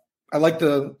 I like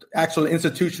the actual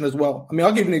institution as well. I mean,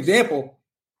 I'll give you an example.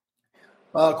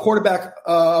 Quarterback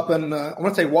up in, I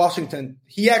want to say Washington.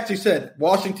 He actually said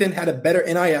Washington had a better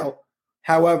NIL.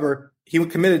 However, he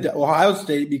committed to Ohio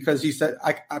State because he said,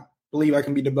 I believe I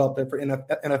can be developed there for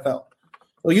NFL.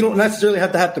 Well, you don't necessarily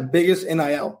have to have the biggest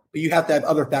NIL, but you have to have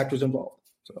other factors involved.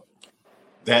 So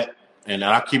and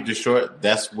I'll keep this short.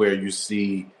 That's where you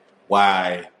see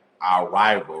why our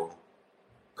rival,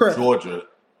 correct, Georgia,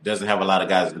 doesn't have a lot of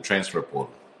guys in the transfer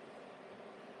portal.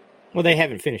 Well, they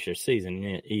haven't finished their season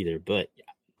yet either, but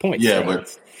point yeah,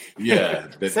 stands. But yeah,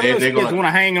 some of those kids want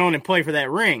to hang on and play for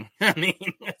that ring. I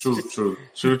mean, true.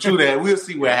 That we'll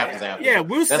see what happens after. Yeah,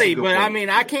 we'll see. But point. I mean,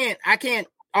 I can't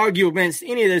argue against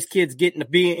any of those kids getting to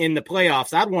be in the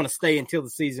playoffs. I'd want to stay until the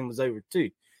season was over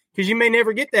too, because you may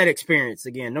never get that experience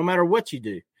again, no matter what you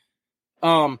do.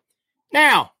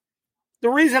 Now, the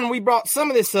reason we brought some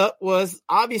of this up was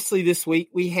obviously this week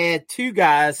we had two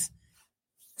guys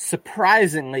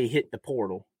surprisingly hit the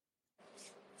portal.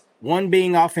 One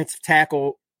being offensive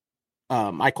tackle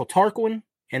Michael Tarquin,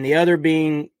 and the other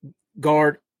being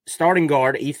starting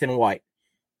guard Ethan White.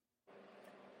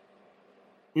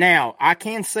 Now, I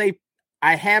can say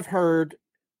I have heard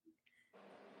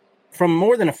from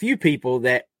more than a few people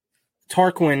that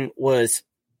Tarquin was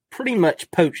pretty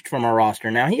much poached from our roster.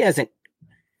 Now, he hasn't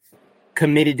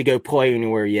committed to go play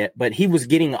anywhere yet, but he was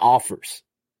getting offers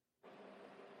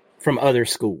from other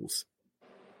schools.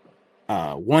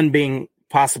 One being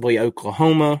possibly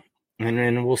Oklahoma, and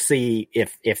then we'll see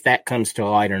if that comes to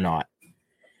light or not.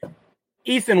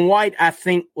 Ethan White, I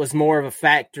think, was more of a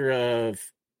factor of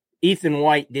Ethan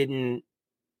White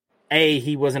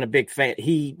he wasn't a big fan.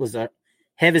 He was a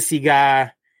Hevesy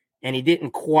guy, and he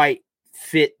didn't quite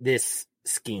fit this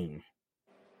scheme.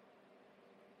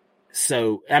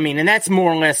 So, I mean, and that's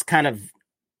more or less kind of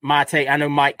my take. I know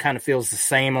Mike kind of feels the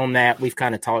same on that. We've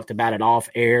kind of talked about it off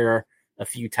air a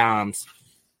few times.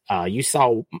 You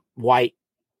saw White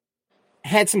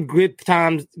had some good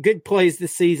plays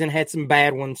this season, had some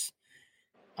bad ones.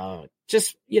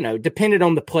 Just, depended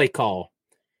on the play call.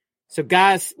 So,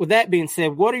 guys, with that being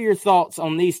said, what are your thoughts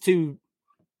on these two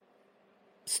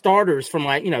starters from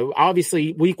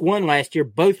obviously week 1 last year,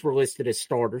 both were listed as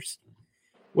starters.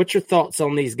 What's your thoughts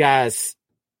on these guys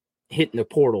hitting the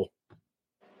portal?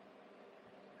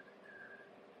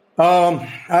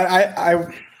 I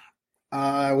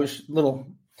was a little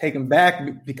taken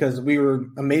back because we were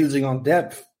amazing on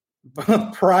depth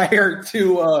prior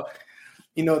to,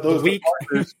 those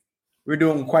departures. We were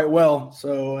doing quite well.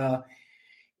 So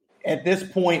at this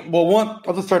point,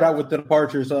 I'll just start out with the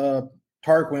departures.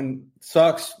 Tarquin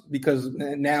sucks because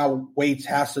now Waits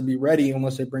has to be ready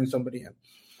unless they bring somebody in.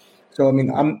 So, I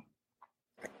mean,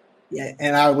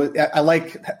 I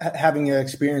like having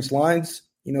experienced lines,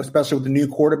 especially with the new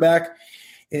quarterback.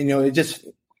 And, it just,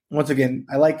 once again,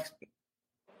 I like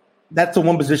that's the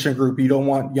one position group you don't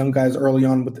want young guys early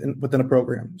on within a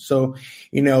program. So,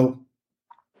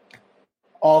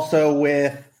 also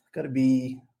with got to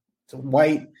be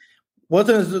White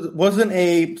wasn't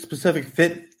a specific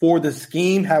fit for the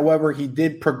scheme. However, he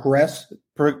did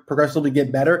progressively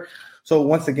get better. So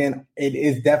once again, it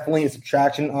is definitely a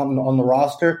subtraction on the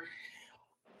roster.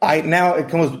 Now it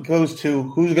goes to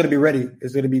who's going to be ready.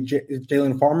 Is it going to be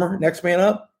Jalen Farmer next man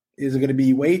up? Is it going to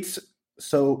be Waits?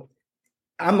 So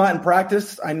I'm not in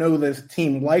practice. I know this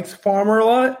team likes Farmer a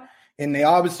lot, and they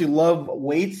obviously love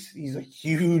Waits. He's a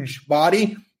huge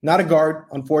body, not a guard,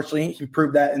 unfortunately. He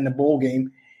proved that in the bowl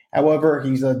game. However,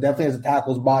 he's definitely has a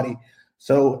tackle's body.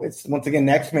 So it's, once again,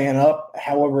 next man up.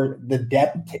 However, the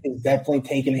depth is definitely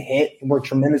taking a hit, and we're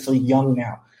tremendously young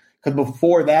now. Because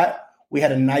before that, we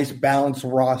had a nice balanced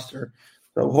roster.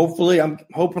 So hopefully, I'm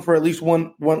hoping for at least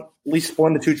one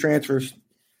to two transfers.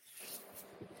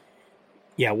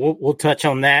 Yeah, we'll touch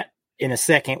on that in a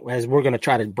second as we're going to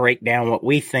try to break down what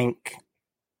we think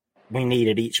we need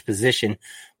at each position.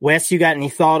 Wes, you got any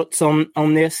thoughts on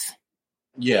this?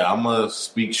 Yeah, I'm going to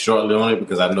speak shortly on it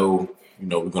because I know,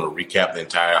 we're going to recap the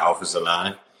entire offensive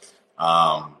line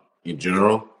in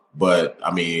general. But,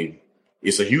 I mean,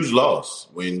 it's a huge loss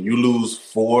when you lose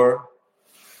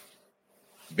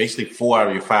basically four out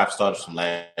of your 5 starters from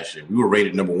last year. We were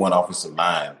rated number 1 offensive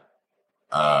line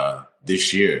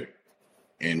this year.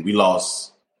 And we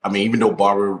lost, even though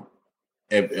Barber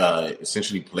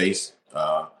essentially placed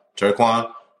Turquin,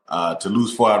 to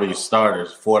lose 4 out of your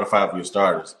starters, 4 out of 5 of your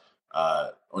starters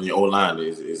on your O-line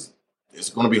is it's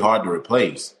going to be hard to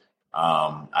replace.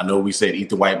 I know we said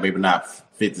Ethan White maybe not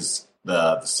fit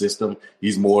the system.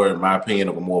 He's more, in my opinion,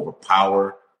 of a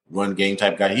power run game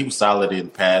type guy. He was solid in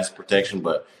pass protection,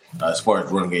 but as far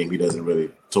as run game, he doesn't really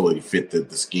totally fit the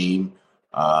scheme.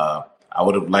 I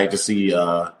would have liked to see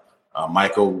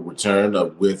Michael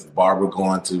returned with Barber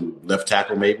going to left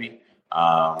tackle maybe,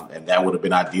 and that would have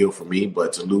been ideal for me.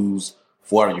 But to lose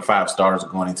 4 out of your 5 starters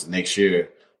going into next year,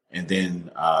 and then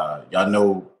y'all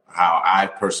know how I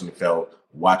personally felt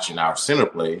watching our center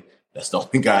play. That's the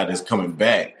only guy that's coming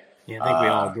back. Yeah, I think we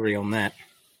all agree on that.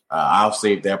 I'll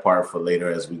save that part for later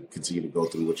as we continue to go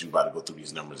through what you're about to go through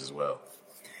these numbers as well.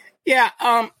 Yeah,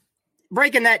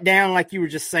 breaking that down like you were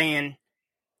just saying,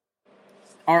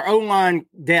 our O-line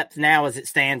depth now as it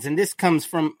stands, and this comes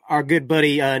from our good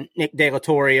buddy Nick De La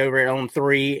Torre over at On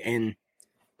 3 and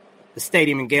the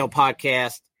Stadium and Gale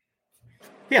podcast.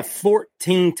 We have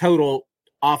 14 total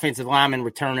offensive linemen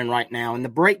returning right now. And the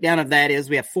breakdown of that is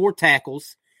we have 4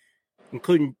 tackles,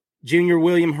 including junior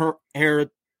William Harrod,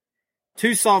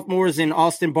 2 sophomores in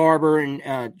Austin Barber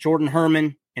and Jordan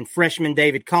Herman, and freshman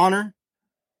David Connor,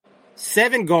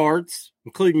 7 guards,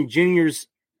 including juniors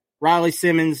Riley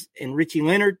Simmons and Richie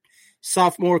Leonard,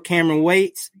 sophomore Cameron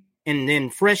Waits, and then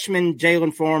freshman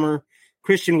Jalen Farmer,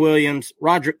 Christian Williams,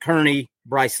 Roderick Kearney,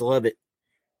 Bryce Lovett.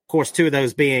 Of course, 2 of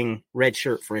those being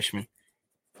redshirt freshmen.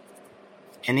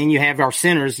 And then you have our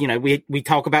centers. You know, we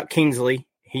talk about Kingsley.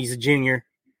 He's a junior.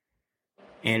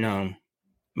 And,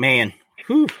 man,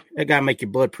 that guy make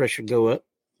your blood pressure go up.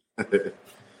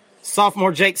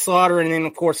 Sophomore Jake Slaughter, and then,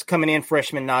 of course, coming in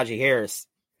freshman Najee Harris.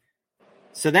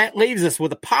 So that leaves us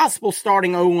with a possible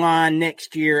starting O-line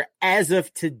next year as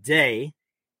of today.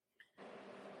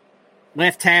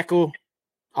 Left tackle,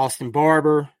 Austin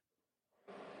Barber.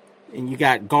 And you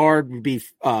got guard would be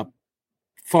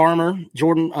Farmer,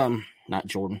 not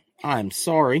Jordan. I'm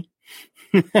sorry.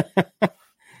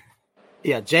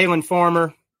 Yeah, Jalen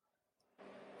Farmer.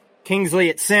 Kingsley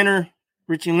at center.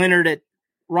 Richie Leonard at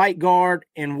right guard.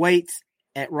 And Waits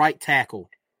at right tackle.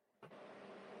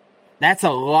 That's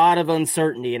a lot of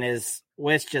uncertainty. And as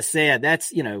Wes just said,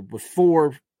 that's,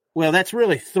 that's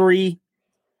really 3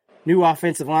 new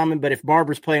offensive linemen. But if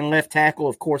Barber's playing left tackle,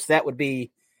 of course, that would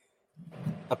be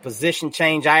a position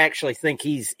change. I actually think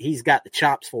he's got the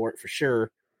chops for it for sure.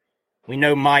 We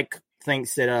know Mike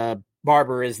thinks that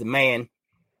Barber is the man.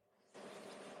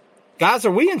 Guys,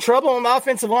 are we in trouble on the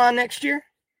offensive line next year?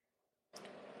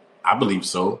 I believe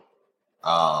so.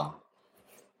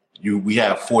 We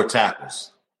have 4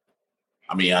 tackles.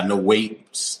 I mean, I know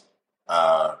Waits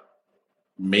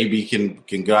maybe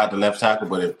can go out the left tackle,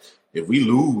 but if we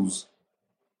lose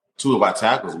 2 of our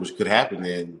tackles, which could happen,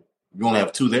 then we only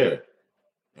have 2 there.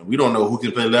 And we don't know who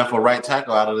can play left or right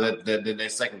tackle out of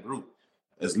that second group.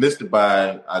 As listed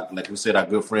by, like we said, our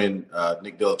good friend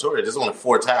Nick Del Torre, there's only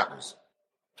 4 tackles.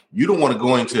 You don't want to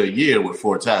go into a year with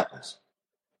 4 tackles.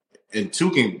 And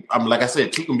 2 can, like I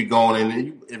said, 2 can be gone.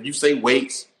 And if you say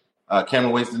Waits,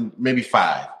 Cameron Waits, then maybe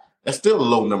 5. That's still a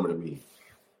low number to me.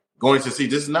 Going to see,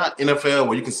 this is not NFL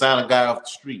where you can sign a guy off the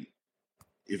street.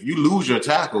 If you lose your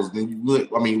tackles, then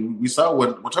we saw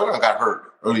when Turner got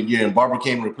hurt early in the year and Barber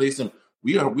came and replaced him.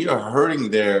 We are hurting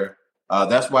there.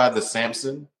 That's why the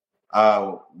Sampson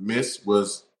miss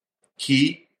was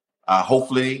key.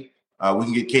 Hopefully, we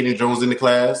can get Caden Jones in the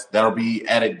class. That'll be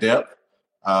added depth.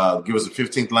 Give us a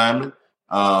 15th lineman.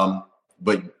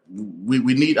 But we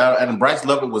need, and Bryce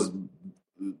Lovett was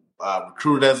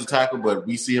recruited as a tackle, but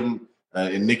we see him,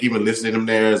 and Nick even listed him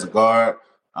there as a guard.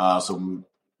 So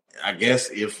I guess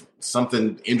if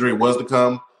injury was to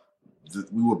come,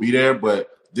 we will be there. But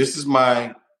this is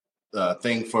my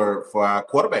thing for our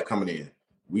quarterback coming in.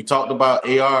 We talked about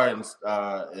AR and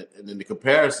in the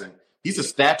comparison. He's a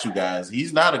statue, guys.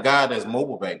 He's not a guy that's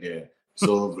mobile back there.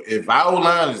 So if our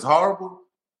O-line is horrible,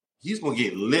 he's going to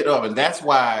get lit up. And that's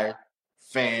why,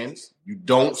 fans, you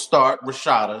don't start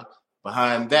Rashada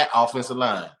behind that offensive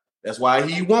line. That's why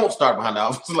he won't start behind the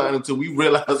offensive line until we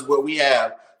realize what we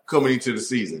have coming into the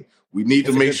season. We need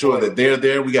to make sure that they're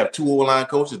there. We got 2 O-line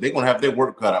coaches. They're going to have their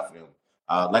work cut out for them.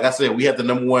 Like I said, we had the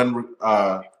number 1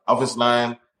 offensive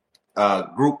line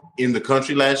group in the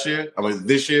country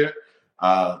this year.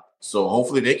 So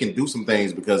hopefully they can do some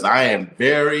things, because I am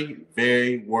very,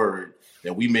 very worried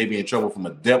that we may be in trouble from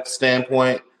a depth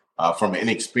standpoint, from an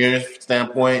inexperienced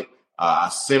standpoint.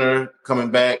 Our center coming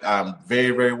back, I'm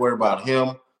very, very worried about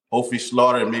him. Hopefully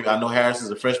Slaughter, and maybe I know Harris is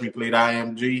a freshman, he played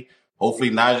IMG. Hopefully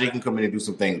Najee can come in and do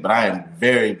some things. But I am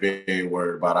very, very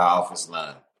worried about our offensive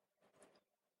line.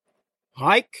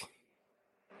 Mike?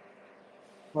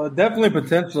 Well, definitely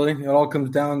potentially. It all comes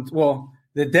down to,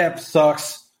 the depth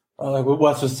sucks. Like what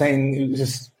Wes was saying, it was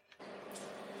just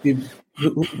we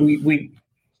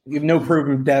have no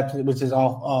proven depth, which is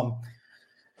all.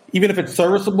 Even if it's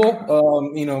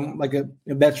serviceable, like a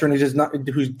veteran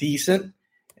who's decent,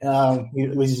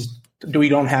 we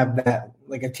don't have that.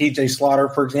 Like a TJ Slaughter,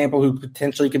 for example, who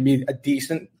potentially could be a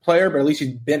decent player, but at least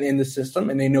he's been in the system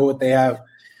and they know what they have.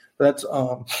 That's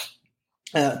so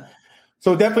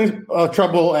definitely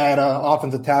trouble at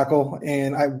offensive tackle,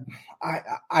 and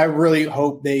I really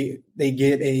hope they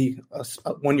get a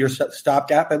 1-year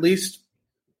stopgap at least.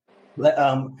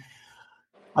 I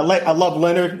love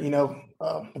Leonard,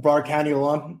 Broward County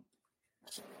alum.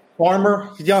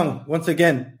 Farmer, he's young. Once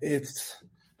again, it's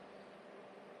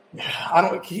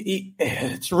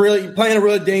really playing a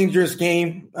really dangerous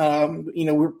game.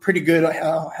 We're pretty good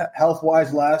health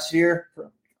wise last year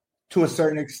to a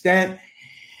certain extent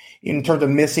in terms of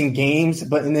missing games,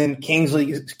 and then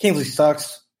Kingsley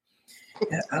sucks.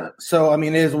 So, I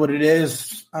mean, it is what it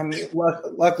is. I mean,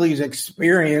 luckily he's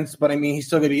experienced, but I mean, he's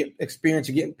still going to get experience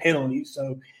of getting penalties.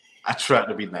 So I tried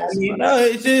to be nice. I mean, no,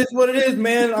 it's just what it is,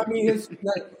 man. I mean, it's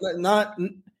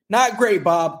not great,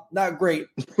 Bob. Not great.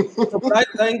 But I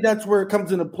think that's where it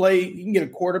comes into play. You can get a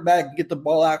quarterback, get the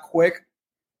ball out quick.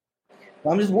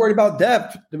 I'm just worried about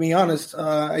depth, to be honest.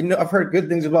 I know I've heard good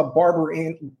things about Farmer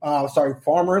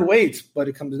and Waits, but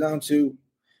it comes down to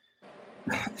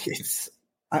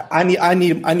I need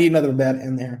another bet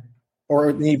in there,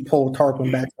 or need to pull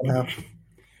Tarquin back somehow.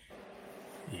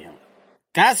 Yeah,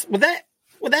 guys. With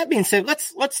that being said,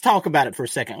 let's talk about it for a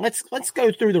second. Let's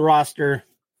go through the roster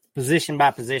position by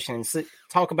position and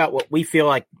talk about what we feel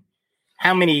like,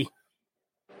 how many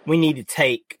we need to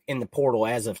take in the portal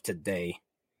as of today.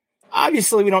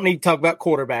 Obviously, we don't need to talk about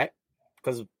quarterback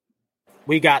because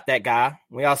we got that guy.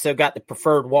 We also got the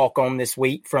preferred walk-on this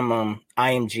week from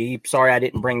IMG. Sorry I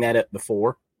didn't bring that up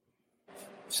before.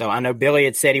 So I know Billy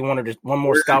had said he wanted one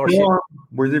more scholarship.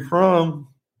 Where's it from?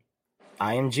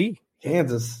 IMG.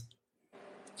 Kansas.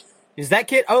 Is that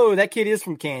kid? Oh, that kid is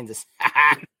from Kansas.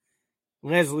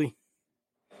 Leslie.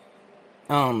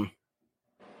 So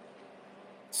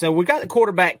we got the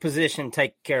quarterback position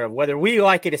taken care of. Whether we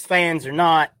like it as fans or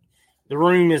not, the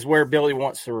room is where Billy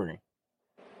wants the room.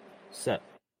 So,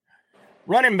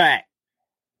 running back.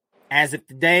 As of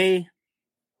today,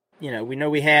 we know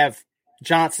we have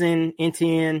Johnson,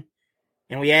 Etienne,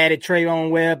 and we added Trayvon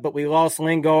Webb, but we lost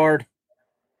Lingard,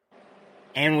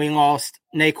 and we lost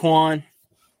Naquan.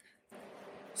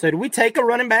 So, do we take a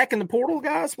running back in the portal,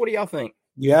 guys? What do y'all think?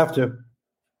 You have to.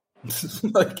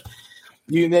 Like,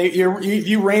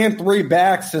 you ran three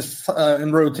backs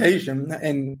in rotation,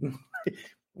 and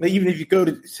even if you go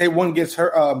to say one gets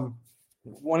hurt,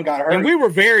 one got hurt, and we were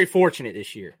very fortunate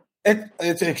this year.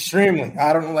 It's extremely.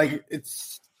 I don't like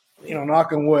it's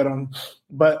knocking wood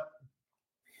but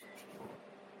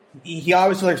he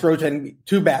obviously likes rotating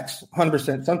two backs,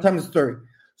 100%. Sometimes 30.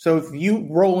 So if you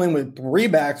roll in with three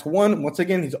backs, once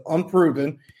again he's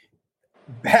unproven.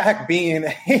 Back being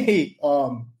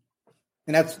and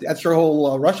that's your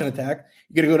whole Russian attack.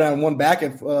 You got to go down one back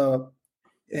if what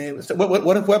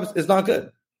if Webb is not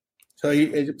good? So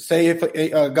you say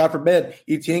if God forbid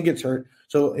Etienne gets hurt.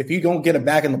 So if you don't get a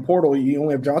back in the portal, you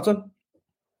only have Johnson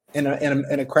and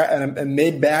a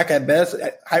mid back at best.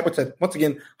 Once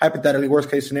again, hypothetically, worst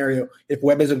case scenario, if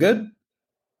Webb isn't good,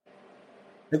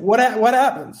 like what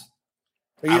happens?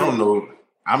 I don't know.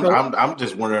 I'm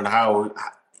just wondering how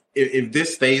if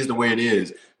this stays the way it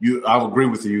is. I'll agree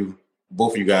with you,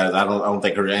 both of you guys. I don't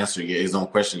think her answer yet his own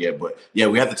question yet, but yeah,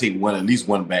 we have to take at least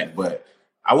one back. But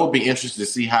I will be interested to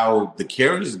see how the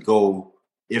carries go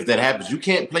if that happens. You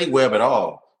can't play Webb at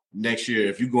all next year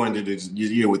if you go into this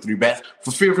year with three backs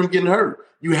for fear of him getting hurt.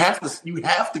 You have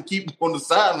to keep him on the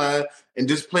sideline and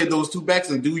just play those two backs.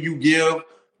 And do you give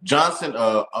Johnson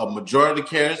a majority of the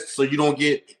carries so you don't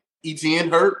get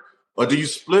Etienne hurt, or do you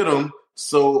split them?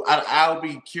 So I'll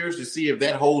be curious to see if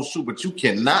that holds true. But you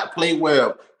cannot play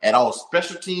Webb at all.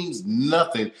 Special teams,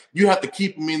 nothing. You have to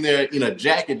keep him in there in a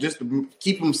jacket just to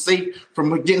keep him safe from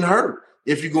getting hurt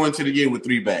if you go into the year with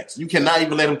three backs. You cannot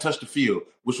even let him touch the field,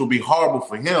 which will be horrible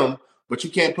for him, but you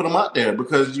can't put him out there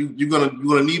because you're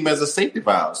gonna need him as a safety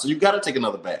valve. So you got to take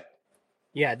another back.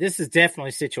 Yeah, this is definitely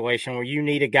a situation where you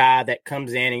need a guy that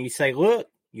comes in and you say, look,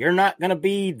 you're not going to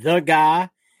be the guy.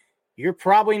 You're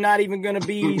probably not even going to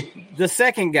be the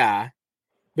second guy,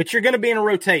 but you're going to be in a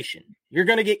rotation. You're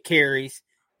going to get carries.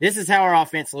 This is how our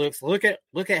offense looks. Look at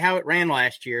how it ran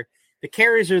last year. The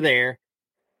carries are there,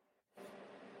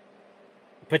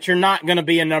 but you're not going to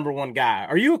be a number one guy.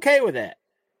 Are you okay with that?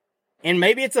 And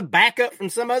maybe it's a backup from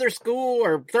some other school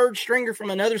or third stringer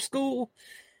from another school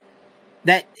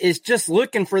that is just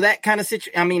looking for that kind of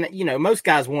situation. I mean, most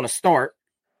guys want to start,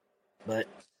 but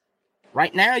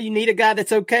right now you need a guy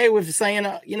that's okay with saying,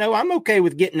 I'm okay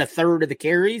with getting a third of the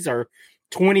carries or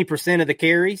 20% of the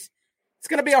carries. It's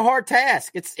going to be a hard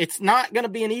task. It's not going to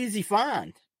be an easy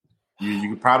find.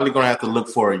 You're probably going to have to look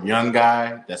for a young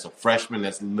guy that's a freshman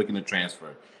that's looking to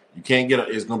transfer. You can't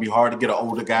it's going to be hard to get an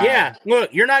older guy. Yeah,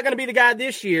 look, you're not going to be the guy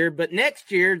this year, but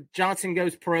next year Johnson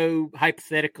goes pro,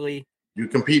 hypothetically. You're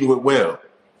competing with Will.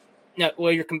 No,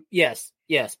 well, yes.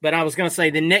 But I was going to say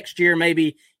the next year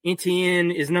maybe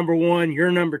Etienne is number one,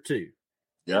 you're number two.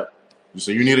 Yep.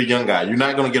 So you need a young guy. You're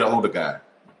not going to get an older guy.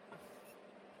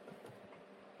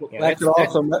 That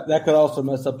could also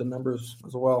mess up the numbers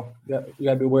as well. You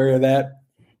got to be wary of that.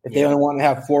 If they only want to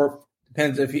have four,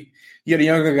 depends if you get a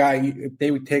younger guy. If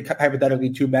they would take hypothetically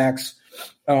two backs,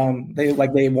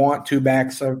 they want two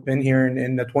backs. I've been here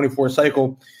in the 24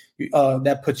 cycle.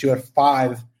 That puts you at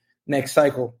 5 next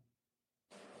cycle.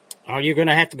 Oh, you're going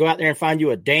to have to go out there and find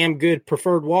you a damn good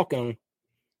preferred walk-on.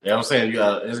 Yeah, I'm saying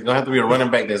it's going to have to be a running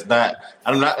back that's not –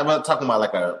 I'm not talking about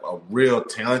like a real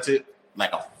talented,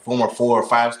 like a former 4 or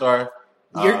 5 star.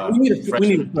 We need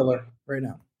a filler right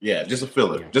now. Yeah, just a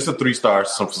filler. Just a 3 star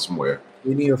somewhere.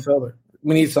 We need a filler.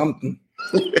 We need something.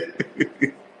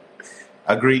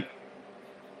 Agreed.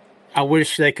 I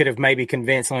wish they could have maybe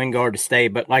convinced Lingard to stay,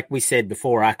 but like we said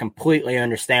before, I completely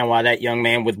understand why that young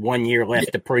man with 1 year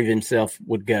left to prove himself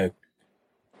would go.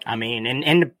 I mean,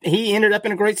 and he ended up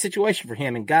in a great situation for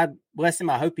him, and God bless him.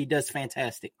 I hope he does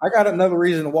fantastic. I got another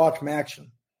reason to watch him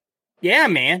action. Yeah,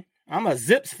 man. I'm a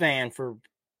Zips fan for.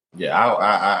 Yeah,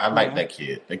 I like that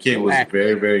kid. That kid was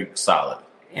very, very solid.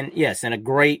 And yes, and a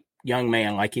great young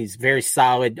man. Like, he's very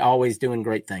solid, always doing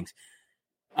great things.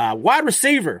 Wide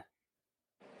receiver.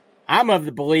 I'm of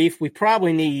the belief we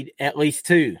probably need at least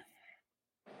 2.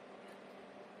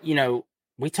 You know,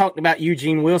 we talked about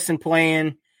Eugene Wilson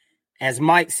playing. As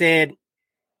Mike said,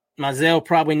 Mizell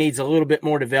probably needs a little bit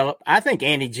more develop. I think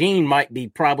Andy Jean might be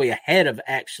probably ahead of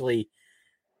actually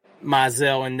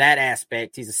Mizell in that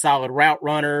aspect. He's a solid route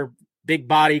runner, big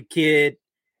bodied kid,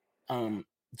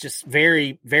 just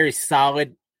very, very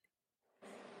solid.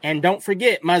 And don't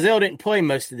forget, Mizell didn't play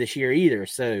most of this year either,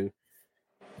 so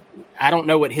I don't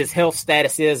know what his health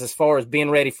status is as far as being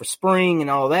ready for spring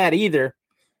and all that either.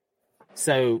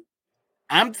 So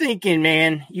I'm thinking,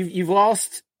 man, you've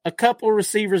lost a couple of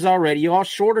receivers already. You lost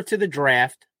Shorter to the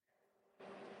draft.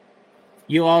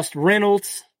 You lost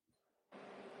Reynolds.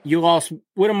 You lost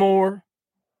Whittemore.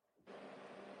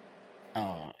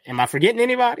 Am I forgetting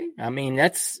anybody? I mean,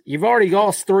 you've already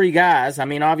lost 3 guys. I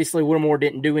mean, obviously Whittemore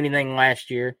didn't do anything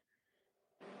last year.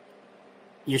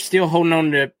 You're still holding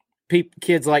on to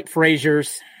kids like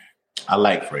Frazier's. I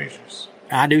like Frazier's.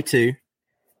 I do too.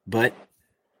 But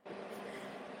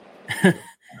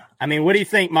I mean, what do you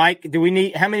think, Mike? Do we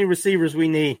need how many receivers we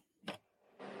need?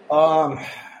 1,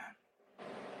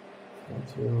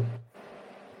 2.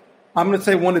 I'm going to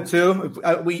say 1 to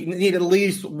 2. We need at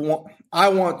least 1. I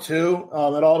want 2.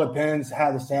 It all depends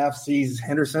how the staff sees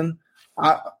Henderson.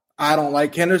 I don't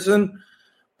like Henderson,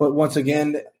 but once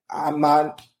again, I'm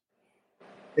not.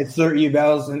 It's their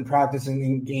evals and practicing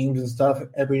in games and stuff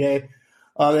every day.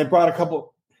 They brought a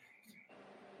couple.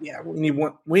 Yeah, we need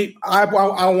 1. I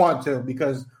want 2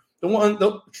 because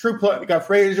the true play. We got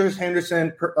Frazier's,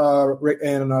 Henderson, Rick,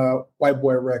 and white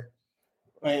boy Rick.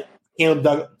 Right. Caleb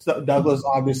Douglas,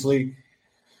 obviously.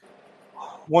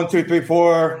 1, 2, 3,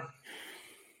 4.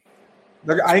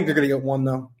 I think they're going to get 1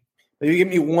 though. If you give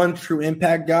me 1 true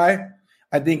impact guy,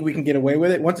 I think we can get away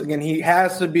with it. Once again, he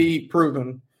has to be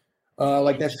proven.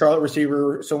 Like that Charlotte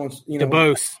receiver, someone's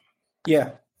DeBose.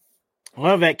 Yeah,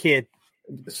 love that kid.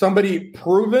 Somebody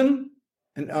proven,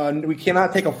 and we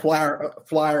cannot take a flyer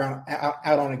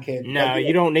out on a kid. No,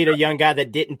 you don't need a young guy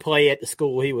that didn't play at the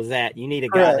school he was at. You need a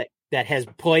guy that has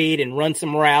played and run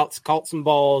some routes, caught some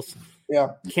balls.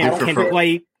 Yeah,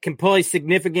 can play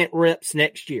significant reps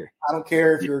next year. I don't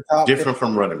care if you're top different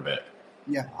from running back.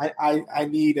 Yeah, I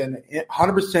need an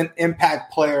 100%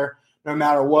 impact player no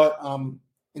matter what.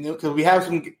 Because we have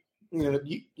some,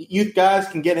 youth guys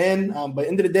can get in, but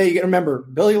end of the day, you got to remember,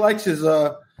 Billy likes his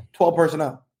 12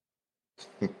 personnel.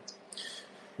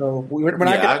 So we're not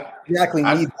going to exactly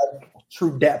need that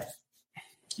true depth.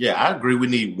 Yeah, I agree. We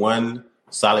need 1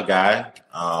 solid guy.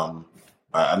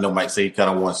 I know Mike said he kind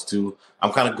of wants 2.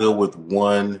 I'm kind of good with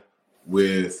 1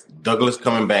 with Douglas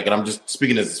coming back, and I'm just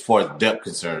speaking as far as depth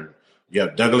concerned. You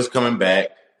have Douglas coming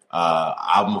back.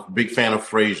 I'm a big fan of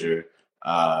Frazier.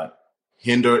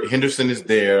 Henderson is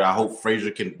there. I hope Frazier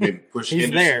can maybe push He's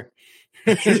Henderson.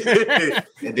 There.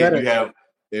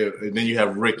 And then you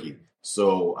have Ricky.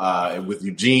 So with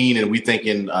Eugene, and we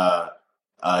thinking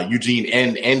Eugene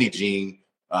and Andy Jean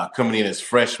coming in as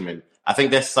freshmen, I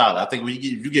think that's solid. I think if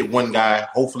you get 1 guy,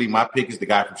 hopefully my pick is the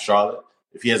guy from Charlotte.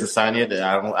 If he hasn't signed yet,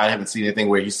 I haven't seen anything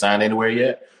where he's signed anywhere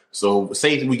yet. So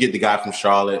say we get the guy from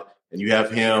Charlotte, and you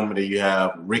have him, and then you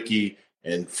have Ricky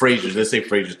and Frazier. Let's say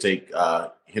Frazier take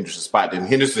Henderson's spot. Then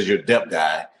Henderson's your depth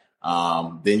guy.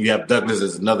 Then you have Douglas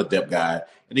as another depth guy.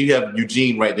 And then you have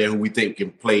Eugene right there, who we think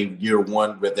can play year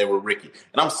 1 right there with Ricky.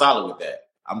 And I'm solid with that.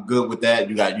 I'm good with that.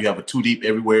 You have a 2 deep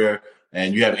everywhere.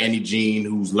 And you have Andy Jean,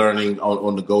 who's learning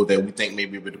on the go that we think may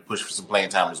be able to push for some playing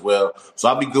time as well. So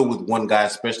I'll be good with 1 guy,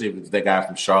 especially if it's that guy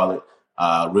from Charlotte.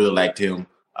 Really liked him.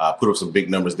 Put up some big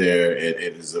numbers there. It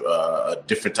is a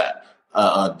different type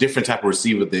of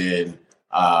receiver than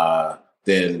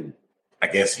I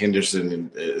guess Henderson,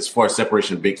 and as far as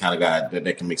separation, big kind of guy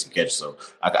that can make some catches. So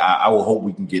I will hope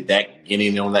we can get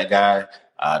in on that guy.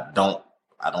 I don't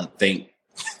think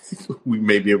we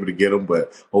may be able to get him,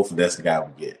 but hopefully that's the guy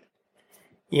we get.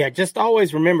 Yeah, just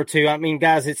always remember to, I mean,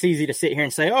 guys, it's easy to sit here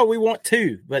and say, oh, we want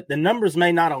 2, but the numbers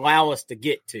may not allow us to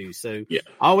get 2. So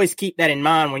always keep that in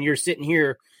mind when you're sitting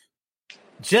here.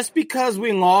 Just because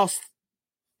we lost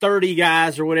 30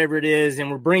 guys or whatever it is and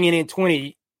we're bringing in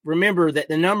 20, remember that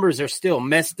the numbers are still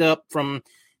messed up from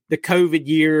the COVID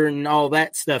year, and all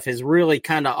that stuff has really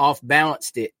kind of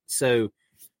off-balanced it. So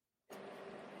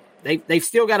they've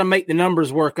still got to make the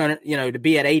numbers work on it, to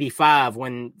be at 85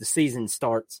 when the season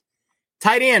starts.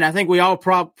 Tight end, I think we all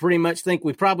pretty much think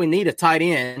we probably need a tight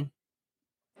end.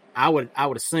 I would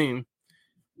assume.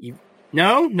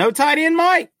 No tight end,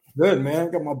 Mike. Good, man.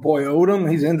 I got my boy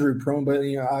Odom. He's injury prone, but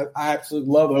I absolutely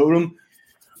love Odom.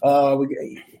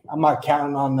 I'm not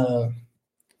counting on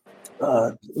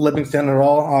Livingston at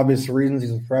all. Obvious reasons,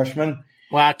 he's a freshman.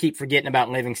 Well, I keep forgetting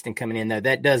about Livingston coming in, though.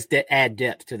 That does add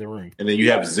depth to the room. And then you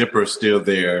have Zipper still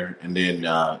there, and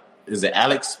then is it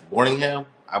Alex Borningham?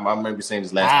 I remember saying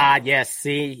his last name. Yes.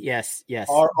 See, yes.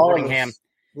 Borningham.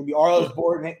 It'll be Arliss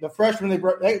Borningham. The freshman they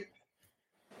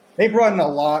brought in a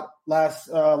lot last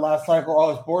cycle.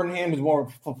 Arliss Borningham is more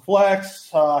of a flex.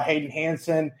 Hayden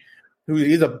Hansen,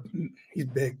 he's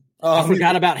big. I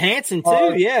forgot about Hansen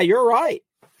too. Yeah, you're right.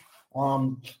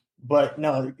 But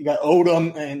no, you got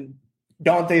Odom and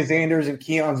Dante Zanders and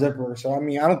Keon Zipper. So I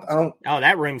mean, I don't. Oh,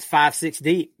 that room's 5-6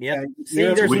 deep. Yep. See,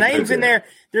 there's names in there.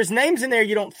 There's names in there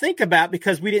you don't think about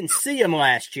because we didn't see them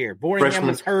last year. Borningham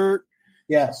was hurt.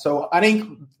 Yeah, so I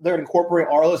think they're going to incorporate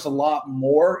Arliss a lot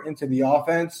more into the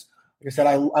offense. Like I said,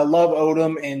 I love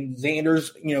Odom and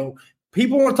Zanders.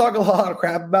 People want to talk a lot of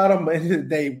crap about him, but at the end of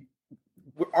the day,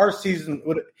 our season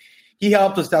he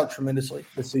helped us out tremendously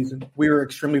this season. We were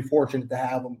extremely fortunate to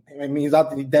have him. I mean,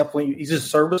 he's just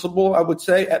serviceable, I would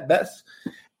say, at best.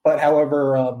 But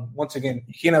however, once again,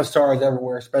 you can have stars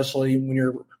everywhere, especially when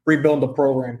you're rebuilding the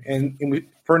program. And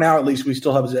for now, at least, we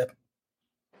still have Zip.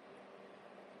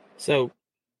 So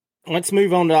let's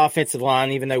move on to offensive line,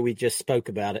 even though we just spoke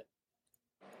about it.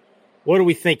 What are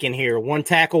we thinking here? 1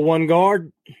 tackle, 1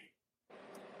 guard?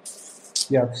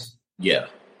 Yes. Yeah.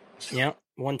 Yeah.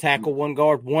 1 tackle, 1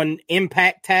 guard, 1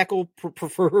 impact tackle,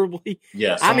 preferably.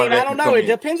 Yeah. I mean, I don't know. It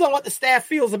depends on what the staff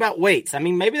feels about Waits. I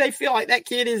mean, maybe they feel like that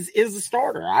kid is a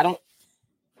starter. I don't.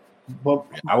 Well,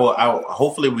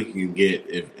 hopefully we can get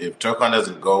if Turcon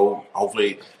doesn't go.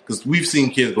 Hopefully, because we've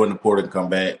seen kids go in the portal and come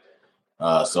back.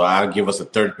 So I'll give us a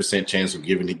 30% chance of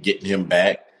getting him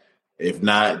back. If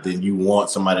not, then you want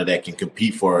somebody that can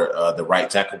compete for the right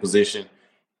tackle position.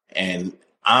 And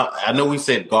I know we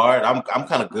said guard. I'm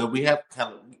kind of good. We got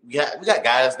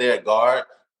guys there at guard.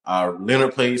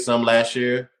 Leonard played some last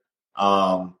year.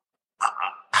 I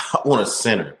want a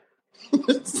center.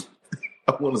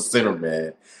 I want a center,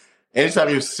 man. Anytime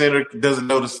your center doesn't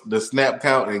know the snap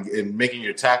count and making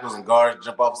your tackles and guards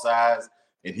jump off sides,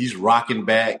 and he's rocking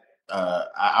back,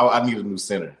 I need a new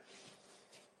center.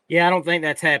 Yeah, I don't think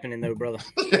that's happening, though, brother.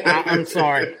 I'm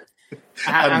sorry.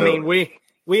 I mean,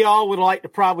 we all would like to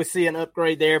probably see an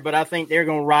upgrade there, but I think they're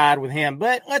going to ride with him.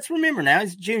 But let's remember now,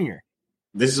 he's a junior.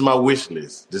 This is my wish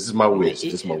list. This is my wish.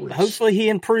 Hopefully he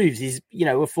improves. He's,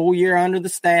 a full year under the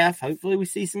staff. Hopefully we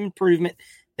see some improvement.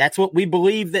 That's what we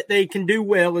believe that they can do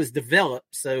well is develop.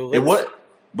 So it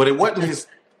wasn't his.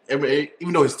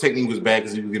 Even though his technique was bad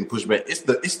because he was getting pushed back, it's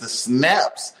the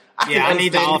snaps. I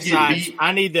need the offsides.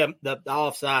 I need the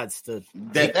offsides to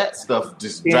that stuff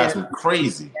just drives me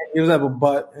crazy. He doesn't have a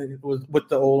butt. It was what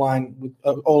the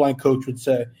O-line coach would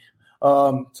say.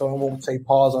 So I won't say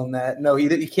pause on that. No,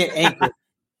 he can't anchor.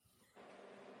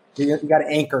 You got to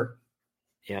anchor.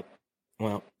 Yep.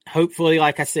 Well, hopefully,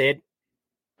 like I said,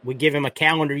 we give him a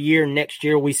calendar year. Next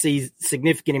year, we see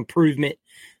significant improvement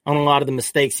on a lot of the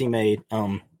mistakes he made.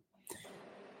 We've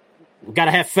got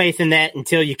to have faith in that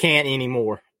until you can't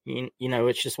anymore.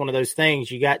 It's just one of those things.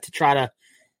 You got to try to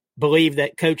believe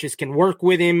that coaches can work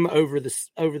with him over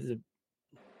the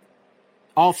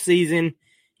off season,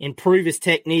 improve his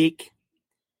technique,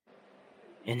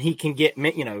 and he can get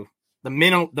the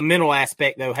mental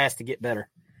aspect though has to get better.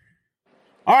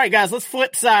 All right, guys, let's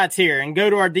flip sides here and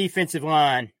go to our defensive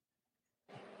line.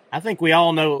 I think we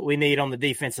all know what we need on the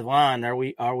defensive line. Are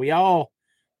we all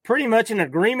pretty much in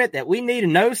agreement that we need a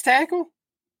nose tackle?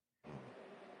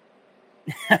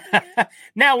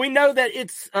 Now, we know that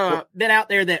it's been out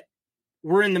there that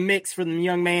we're in the mix for the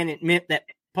young man that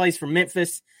plays for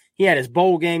Memphis. He had his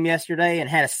bowl game yesterday and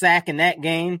had a sack in that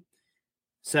game.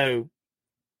 So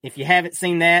if you haven't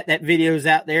seen that video's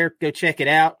out there. Go check it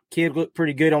out. Kid looked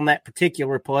pretty good on that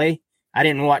particular play. I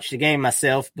didn't watch the game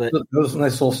myself, but it was a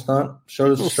nice little stunt.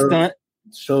 Showed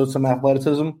some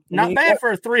athleticism. Not bad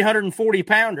for a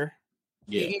 340-pounder.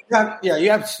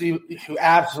 You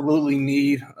absolutely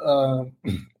need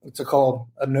what's it called,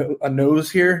 a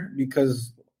nose here,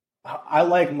 because I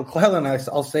like McClellan.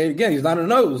 I'll say it again. He's not a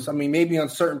nose. I mean, maybe on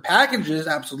certain packages,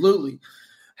 absolutely.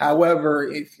 However,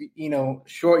 if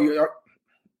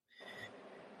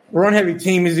run heavy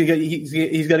team, he's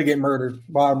going to get murdered.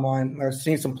 Bottom line, I've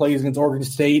seen some plays against Oregon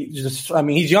State.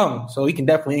 He's young, so he can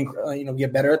definitely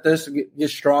get better at this, get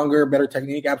stronger, better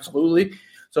technique. Absolutely.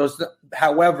 So,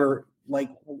 however, like,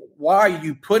 why are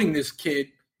you putting this kid?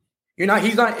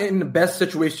 He's not in the best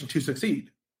situation to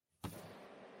succeed.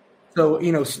 So,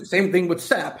 same thing with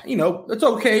Sapp. It's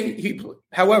okay.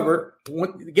 However,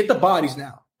 get the bodies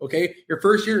now. Okay, your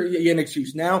first year, you get an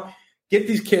excuse. Now, get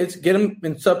these kids, get them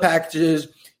in sub packages.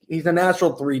 He's a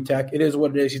natural 3 tech. It is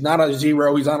what it is. He's not a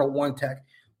 0. He's not a 1 tech.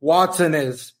 Watson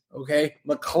is, okay?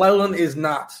 McClellan is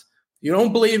not. You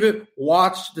don't believe it?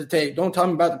 Watch the tape. Don't tell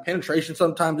me about the penetration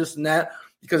sometimes, this and that,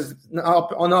 because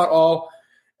not all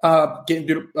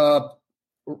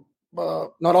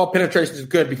penetration is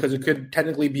good, because it could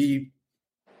technically be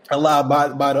allowed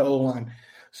by the O-line.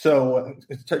 So,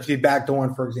 especially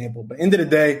backdooring, for example. But end of the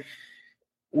day,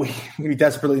 we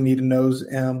desperately need a nose,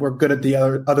 and we're good at the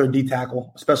other D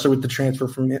tackle, especially with the transfer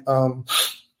from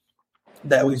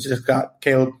that we just got,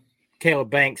 Caleb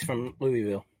Banks from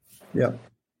Louisville. Yeah,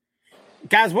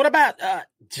 guys, what about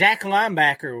Jack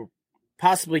linebacker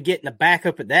possibly getting a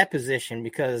backup at that position?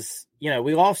 Because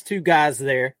we lost 2 guys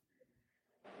there,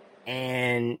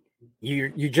 and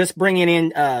you're just bringing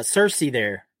in Cersei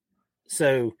there,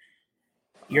 so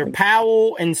you're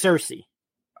Powell and Cersei.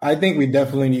 I think we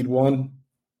definitely need one.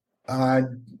 I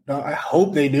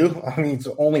hope they do. I mean, it's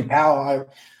only Powell.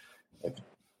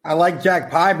 I like Jack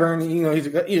Pyburn. He has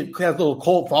a little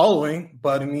cult following,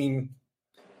 but I mean,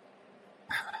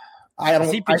 I don't.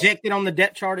 Is he projected on the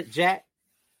depth chart at Jack?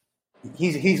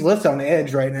 He's listed on the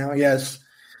edge right now. Yes.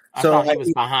 I thought he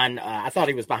was behind. I thought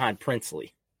he was behind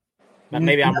Princely, but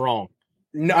maybe I'm wrong.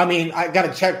 No, I mean, I got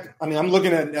to check. I mean, I'm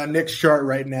looking at Nick's chart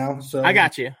right now. So I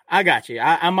got you.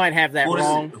 I might have that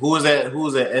wrong. Who was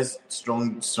that?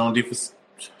 Strong defense,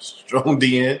 strong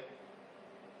DN.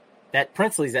 That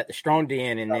Princely's at the strong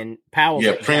DN, and then Powell.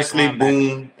 Yeah, Princely,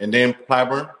 Boone, and then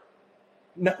Clyburn.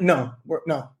 No.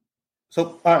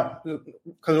 So,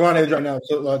 because we're on edge right now.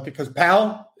 So, because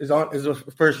Powell is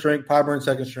the first string, Pyburn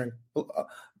second string.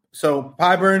 So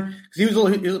Pyburn,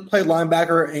 because he played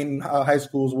linebacker in high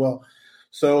school as well.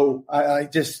 So I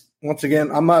just, once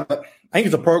again, I think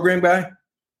he's a program guy.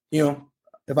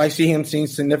 If I see him seeing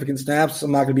significant snaps,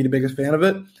 I'm not going to be the biggest fan of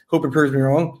it. Hope it proves me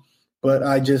wrong. But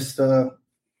I just,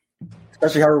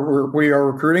 especially how we are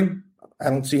recruiting, I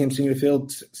don't see him seeing the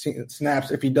field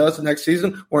snaps. If he does the next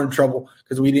season, we're in trouble,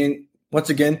 because we didn't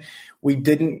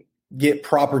get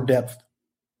proper depth.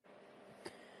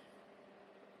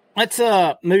 Let's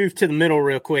move to the middle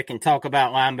real quick and talk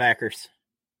about linebackers.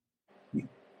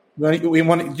 Did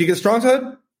you get strong side?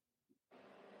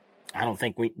 I don't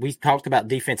think we talked about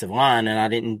defensive line, and I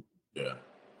didn't. Yeah.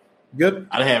 Good.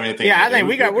 I didn't have anything. Yeah, I think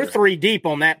we're 3 deep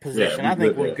on that position. Yeah, I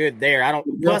think we're good there. I don't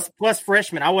plus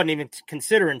freshmen. I wasn't even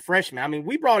considering freshmen. I mean,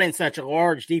 we brought in such a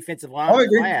large defensive line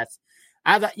class.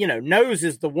 I thought, nose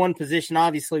is the one position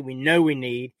obviously we know we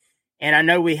need. And I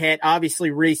know we had obviously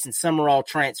Reese and Summerall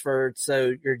transferred,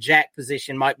 so your jack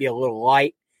position might be a little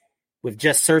light with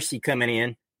just Cersei coming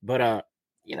in. But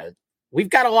we've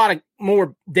got a lot of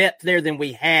more depth there than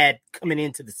we had coming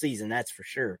into the season. That's for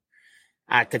sure.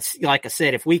 I could, like I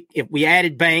said, if we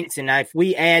added Banks, and if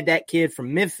we add that kid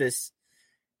from Memphis,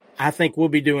 I think we'll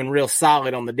be doing real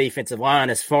solid on the defensive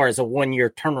line as far as a 1-year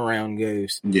turnaround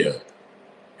goes. Yeah.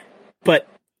 But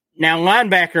now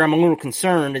linebacker, I'm a little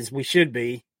concerned, as we should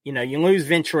be. You lose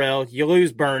Ventrell, you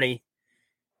lose Bernie.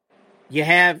 You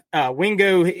have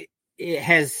Wingo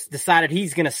has decided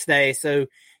he's going to stay, so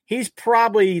he's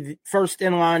probably first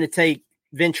in line to take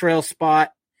Ventrell's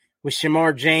spot, with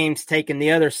Shamar James taking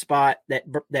the other spot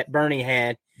that Bernie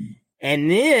had. And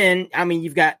then, I mean,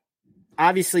 you got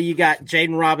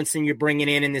Jaden Robinson you're bringing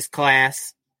in this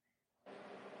class,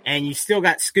 and you still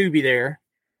got Scooby there.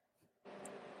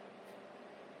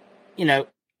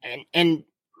 And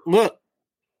look,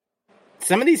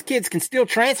 some of these kids can still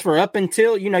transfer up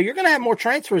until, you're going to have more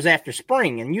transfers after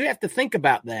spring, and you have to think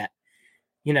about that.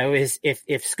 Is if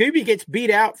Scooby gets beat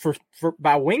out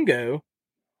by Wingo,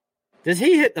 does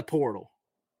he hit the portal?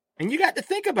 And you got to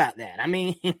think about that. I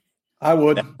mean, I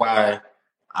would. That's why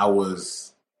I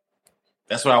was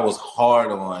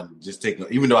hard on just taking,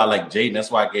 even though I like Jaden,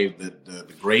 that's why I gave the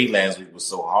grade last week was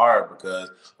so hard, because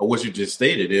of what you just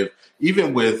stated.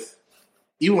 Even with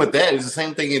that, it's the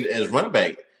same thing as running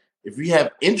back. If you have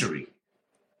injury,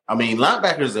 I mean,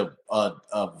 linebacker is a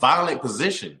violent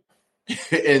position,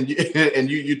 and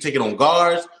you take it on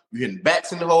guards. You're hitting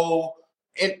backs in the hole,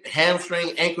 and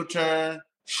hamstring, ankle turn,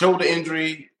 shoulder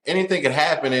injury, anything could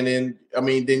happen, and then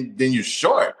you're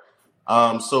short.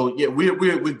 So yeah, we're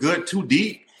good too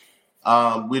deep.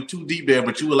 We're too deep there,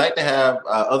 but you would like to have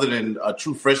other than a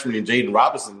true freshman in Jaden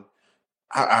Robinson.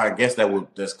 I guess that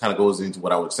kind of goes into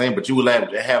what I was saying, but you would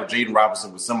have Jaden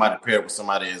Robinson with somebody paired with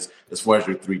somebody as far as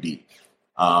your 3D.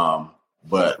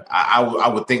 But I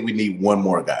would think we need one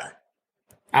more guy.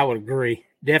 I would agree.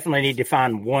 Definitely need to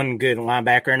find one good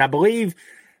linebacker, and I believe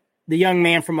the young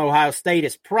man from Ohio State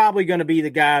is probably going to be the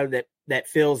guy that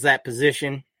fills that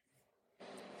position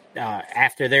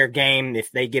after their game.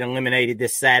 If they get eliminated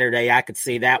this Saturday, I could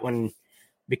see that one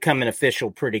becoming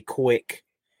official pretty quick.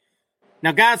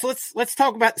 Now, guys, let's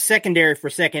talk about the secondary for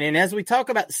a second. And as we talk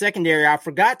about the secondary, I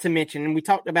forgot to mention, and we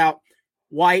talked about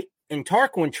White and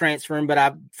Tarquin transferring, but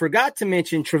I forgot to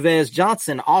mention Trevez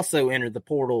Johnson also entered the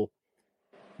portal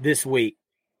this week.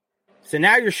 So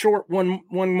now you're short one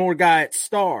more guy at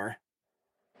star.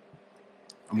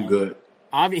 I'm good.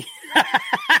 I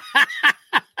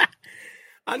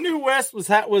knew Wes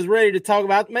was ready to talk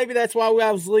about it. Maybe that's why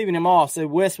I was leaving him off, so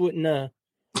Wes wouldn't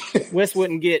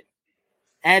get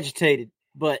agitated.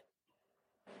 But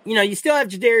you still have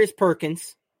Jadarius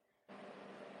Perkins.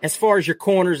 As far as your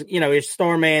corners, his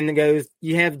star man goes,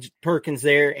 you have Perkins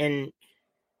there, and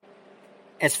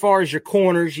as far as your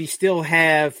corners, you still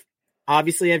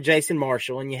obviously have Jason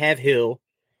Marshall, and you have Hill,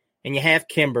 and you have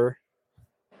Kimber.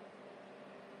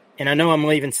 And I know I'm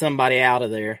leaving somebody out of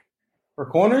there. For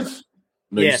corners?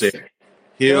 No, yes. You said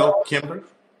Hill, Kimber?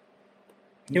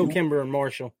 Hill, Kimber, and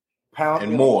Marshall.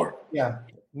 And Moore. Yeah.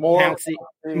 Moore,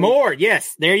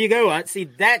 yes. There you go. See,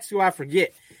 that's who I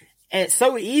forget. And it's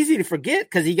so easy to forget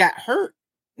because he got hurt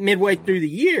midway through the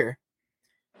year.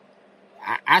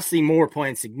 I see Moore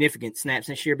playing significant snaps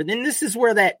this year. But then this is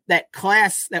where that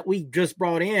class that we just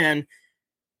brought in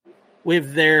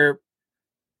with their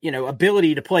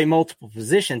ability to play multiple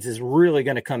positions is really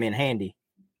going to come in handy.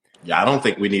 Yeah, I don't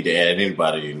think we need to add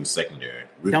anybody in the secondary.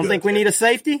 Don't think we need a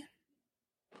safety?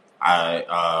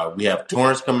 We have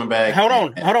Torrance coming back. Hold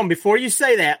on. Before you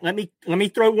say that, let me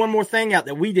throw one more thing out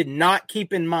that we did not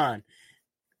keep in mind.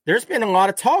 There's been a lot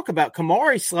of talk about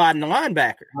Kamari sliding the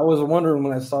linebacker. I was wondering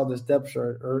when I saw this depth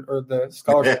chart or the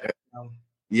scholarship.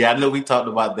 Yeah, I know we talked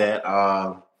about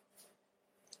that.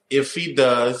 If he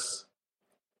does,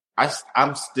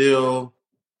 I'm still,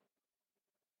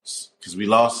 because we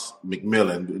lost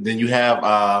McMillan. Then you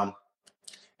have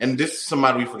and this is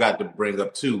somebody we forgot to bring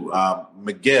up too.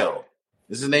 Miguel.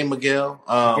 Is his name Miguel?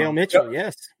 Miguel Mitchell, yep.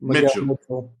 Yes.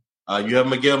 Mitchell. You have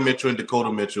Miguel Mitchell and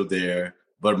Dakota Mitchell there.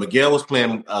 But Miguel was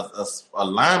playing a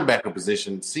linebacker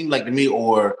position, seemed like to me,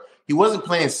 or he wasn't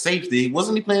playing safety.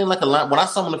 Wasn't he playing like a line? When I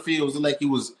saw him on the field, it was like he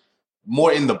was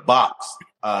more in the box.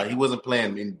 He wasn't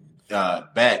playing in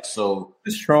back. So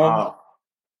it's strong.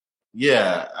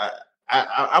 Yeah,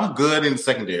 I'm good in the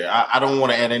secondary. I don't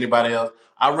want to add anybody else.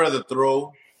 I'd rather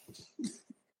throw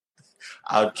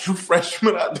a true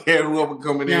freshman out there, whoever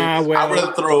coming in. I'd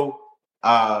rather throw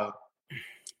I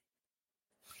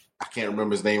can't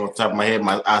remember his name off the top of my head.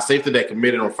 My safety that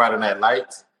committed on Friday Night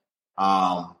Lights.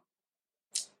 Castell.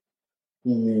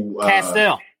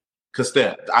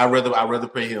 I'd rather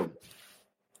pay him.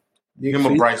 Him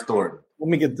or Bryce Thornton. Let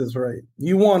me get this right.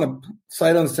 You want a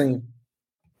sight unseen?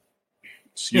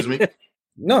 Excuse me?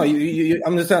 No,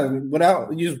 I'm just saying.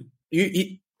 Without you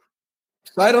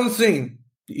sight unseen.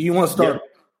 You want to start?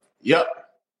 Yep.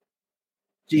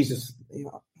 Jesus.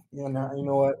 You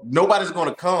know what? Nobody's going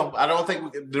to come. I don't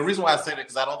think the reason why I say that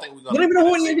because I don't think we're going to. You don't even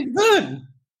know when he's good.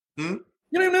 You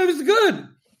don't even know if he's good.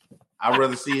 I'd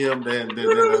rather see him than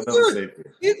another safety.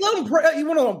 Let him you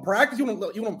want to practice? You want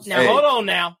to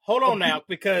now, hold on now,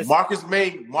 because Marcus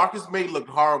May looked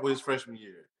horrible his freshman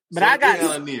year. But I got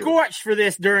scorched for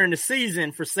this during the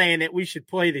season for saying that we should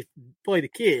play the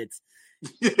kids.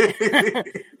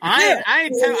 I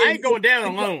ain't going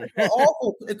down alone.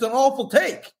 It's an awful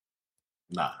take.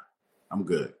 Nah, I'm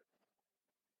good.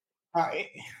 I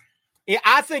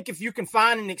think if you can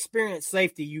find an experienced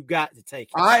safety, you got to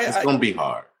take it. It's going to be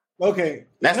hard. Okay.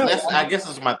 I guess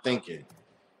that's my thinking.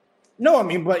 No, I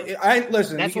mean, but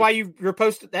listen. That's why you're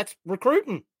posted. That's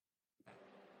recruiting.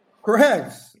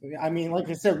 Correct. I mean, like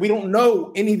I said, we don't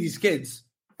know any of these kids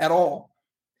at all.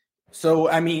 So,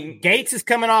 I mean. Gates is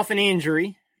coming off an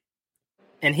injury,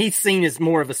 and he's seen as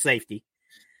more of a safety.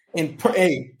 And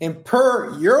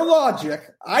per your logic,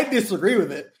 I disagree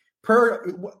with it.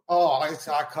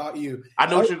 I caught you. I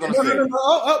know what you're going to say.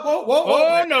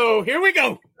 Whoa, no, here we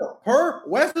go. Per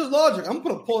Wes's logic, I'm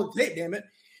going to pull the tape, damn it.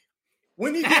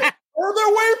 when you get further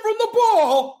away from the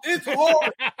ball, it's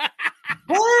hard.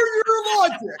 For your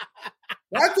logic.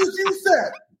 That's what you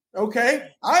said. Okay?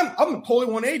 I'm totally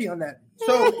 180 on that.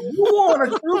 So you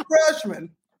want a true freshman,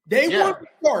 day one to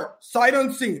start, sight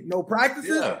unseen. No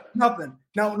practices, nothing.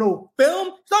 Now, no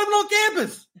film, it's not even on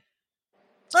campus.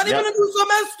 Not even a new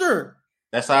semester.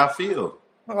 That's how I feel.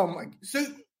 Oh, my. So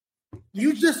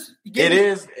you just.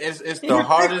 It's the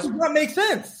hardest. Does not make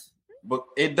sense. But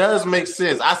it does make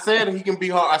sense. I said he can be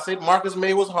hard. I said Marcus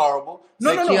May was horrible.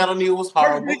 No. Keanu Neal was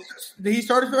horrible. He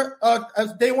started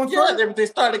as day one Yeah, starter? they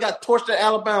started. They got torched at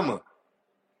Alabama.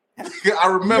 I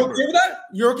remember. You okay with that?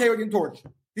 You're okay with getting torched.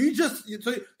 You just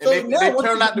they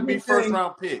turned out to be first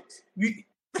round picks.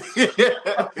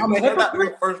 I'm a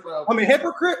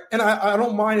hypocrite, and I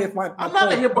don't mind if I'm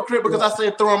not a hypocrite because I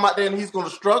said throw him out there and he's going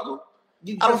to struggle.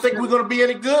 I don't think we're going to be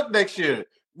any good next year.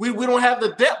 We don't have the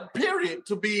depth. Period.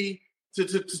 To be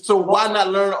so why not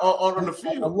learn on the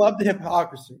field? I love the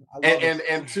hypocrisy.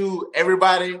 And to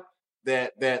everybody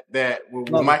that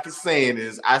what Mike is saying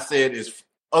is, I said is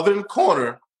other than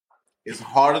corner, it's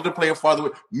harder to play a farther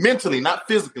away mentally, not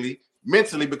physically.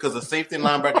 Mentally, because a safety and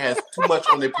linebacker has too much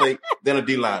on their plate than a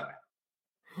D lineman.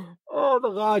 Oh, the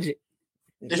logic.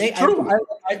 It's true.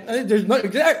 There's no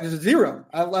exact. There's a zero.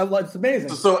 It's amazing.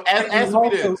 So ask me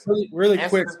this. Really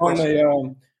quick on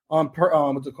the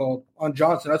what's it called, on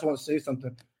Johnson. I just want to say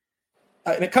something.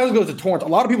 And it kind of goes to Torrance. A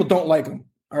lot of people don't like him.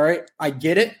 All right, I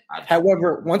get it.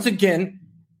 However, once again,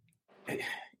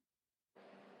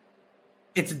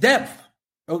 it's depth.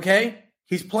 Okay,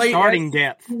 he's played starting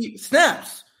depth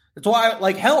snaps. That's why I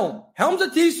like Helm. Helm's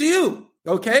at TCU,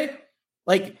 okay?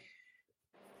 Like,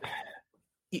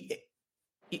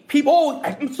 people,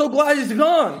 I'm so glad he's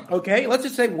gone, okay? Let's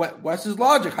just say Wes's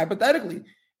logic, hypothetically.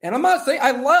 And I'm not saying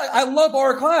I love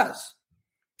our class.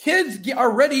 Kids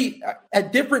are ready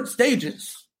at different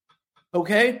stages,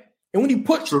 okay? And when you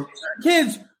put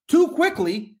kids too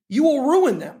quickly, you will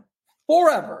ruin them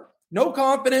forever. No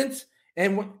confidence.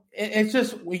 And it's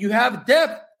just when you have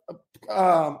depth,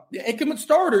 the incoming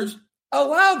starters,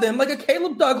 allow them, like a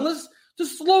Caleb Douglas, to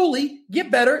slowly get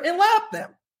better and lap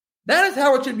them. That is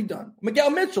how it should be done.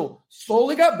 Miguel Mitchell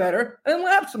slowly got better and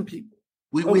lapped some people.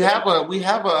 We have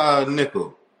a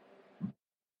nickel.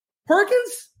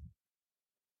 Perkins?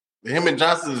 Him and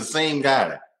Johnson is the same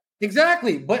guy.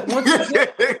 Exactly. But once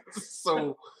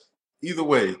so either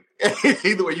way,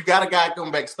 you got a guy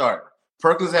coming back starting.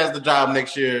 Perkins has the job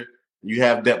next year. You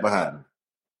have depth behind him.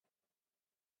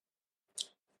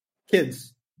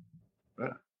 Kids.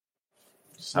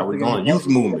 That's how we're going. Youth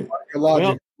movement.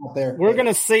 Well, we're going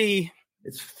to see.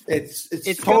 It's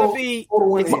going to be.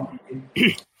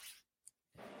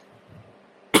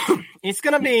 It's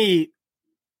going to be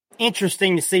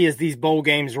interesting to see as these bowl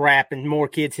games wrap and more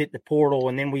kids hit the portal,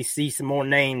 and then we see some more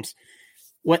names.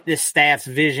 What this staff's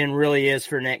vision really is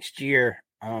for next year.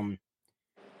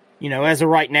 As of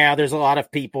right now, there's a lot of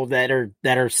people that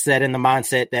are set in the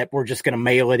mindset that we're just going to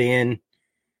mail it in.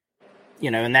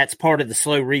 And that's part of the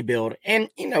slow rebuild. And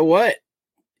you know what?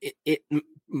 It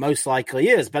most likely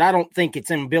is, but I don't think it's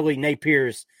in Billy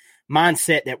Napier's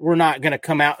mindset that we're not going to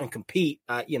come out and compete.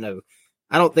 I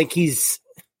don't think he's,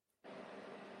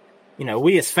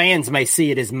 we as fans may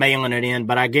see it as mailing it in,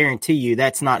 but I guarantee you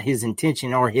that's not his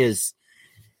intention or his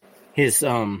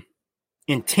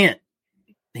intent.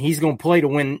 He's going to play to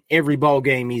win every ball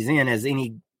game he's in, as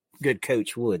any good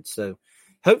coach would. So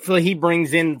hopefully he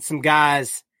brings in some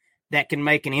guys that can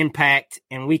make an impact,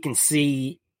 and we can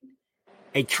see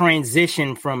a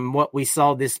transition from what we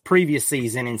saw this previous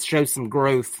season and show some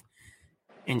growth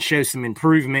and show some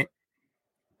improvement.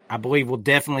 I believe we'll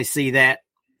definitely see that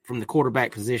from the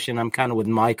quarterback position. I'm kind of with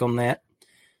Mike on that.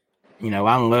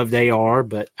 I love AR,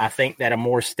 but I think that a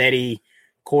more steady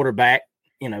quarterback,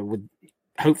 with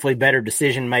hopefully better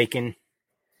decision-making,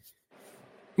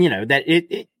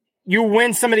 that you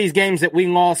win some of these games that we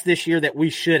lost this year that we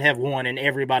should have won, and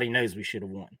everybody knows we should have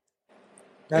won.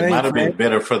 It might have been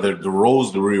better for the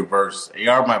roles to reverse.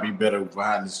 AR might be better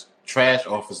behind this trash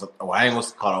offensive. Oh, I ain't going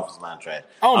to call offensive line trash.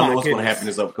 I don't know what's going to happen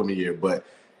this upcoming year, but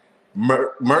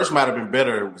Mertz might have been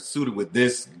better suited with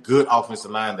this good offensive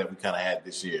line that we kind of had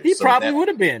this year. He probably would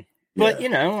have been. But,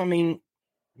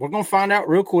 we're going to find out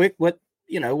real quick what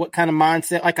kind of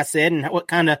mindset, like I said, and what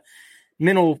kind of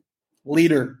mental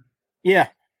leader. Yeah.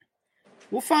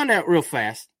 We'll find out real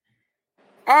fast.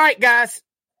 All right, guys.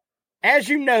 As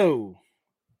you know,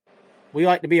 we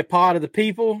like to be a part of the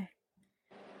people.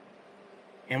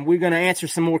 And we're going to answer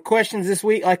some more questions this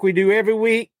week like we do every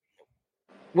week.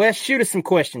 Wes, shoot us some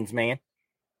questions, man.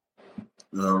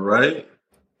 All right.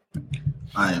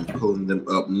 I am pulling them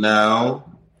up now.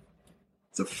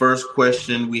 The first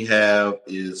question we have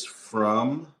is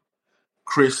from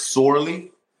Chris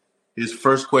Sorley. His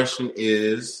first question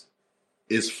is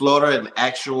Florida an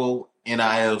actual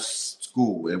NIL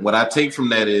school? And what I take from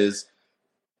that is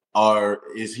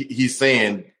he's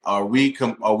saying, are we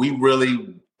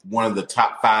really one of the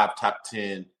top 5, top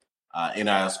 10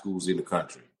 NIL schools in the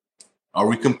country? Are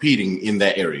we competing in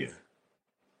that area?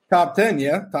 Top 10,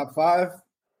 yeah. Top 5?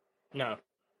 No.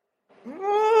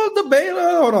 Debate.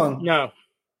 Hold on.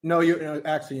 No, you're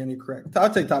correct.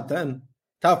 I'd say top 10.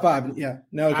 Top 5, yeah.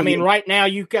 No, I mean, right now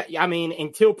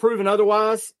until proven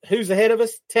otherwise, who's ahead of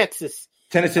us? Texas.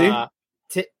 Tennessee.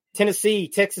 Tennessee,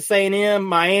 Texas A&M,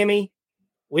 Miami.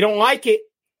 We don't like it,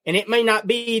 and it may not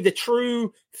be the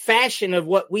true fashion of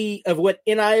what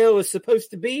NIL is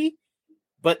supposed to be,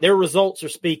 but their results are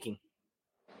speaking.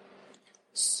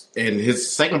 And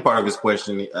his second part of his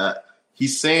question,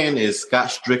 he's saying, is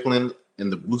Scott Strickland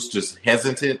and the boosters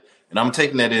hesitant? And I'm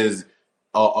taking that as,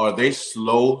 are they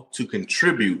slow to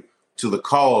contribute to the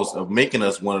cause of making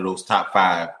us one of those top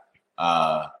 5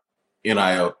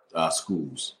 NIL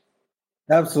schools?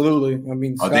 Absolutely. I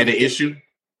mean, are they the issue?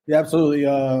 Yeah, absolutely.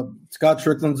 Scott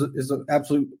Strickland is an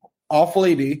absolute awful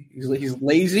AD. He's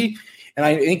lazy, and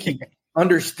I think he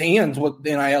understands what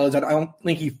the NIL is. I don't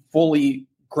think he fully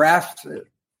grasps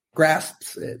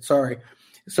it. Sorry.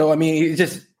 So I mean,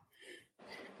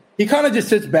 he kind of just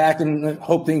sits back and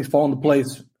hope things fall into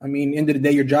place. I mean, end of the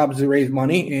day, your job is to raise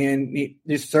money, and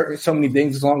there's so many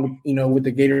things along with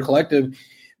the Gator Collective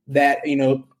that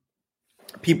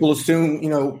people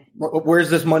assume where's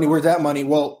this money, where's that money?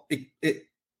 Well,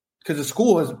 because the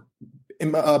school has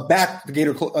backed the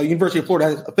Gator, University of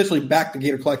Florida has officially backed the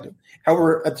Gator Collective.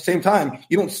 However, at the same time,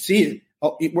 you don't see it.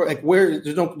 Where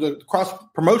there's the cross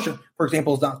promotion, for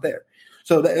example, is not there.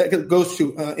 So that goes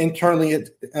to internally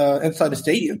inside the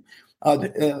stadium,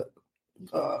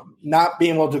 not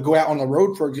being able to go out on the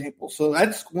road, for example. So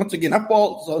that's, once again, that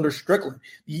falls under Strickland.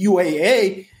 The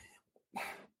UAA,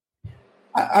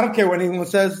 I don't care what anyone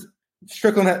says.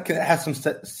 Strickland has some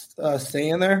say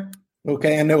in there.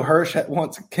 Okay, I know Hirsch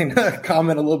can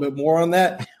comment a little bit more on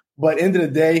that, but end of the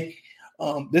day,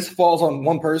 this falls on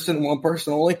one person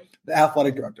only, the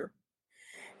athletic director.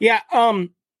 Yeah,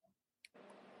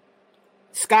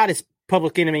 Scott is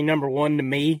public enemy number 1 to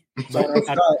me.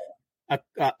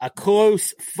 A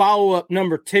close follow-up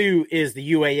number 2 is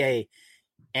the UAA,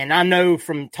 and I know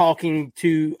from talking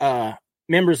to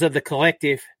members of the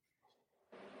collective,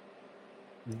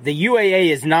 the UAA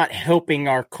is not helping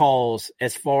our cause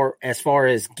as far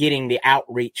as getting the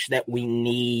outreach that we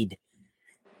need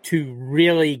to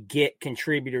really get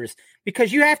contributors.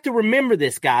 Because you have to remember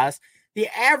this, guys. The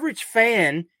average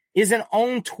fan isn't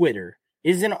on Twitter,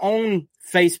 isn't on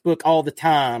Facebook all the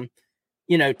time,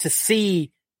 to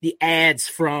see the ads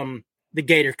from the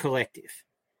Gator Collective.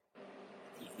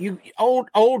 You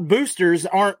old boosters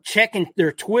aren't checking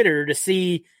their Twitter to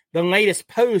see the latest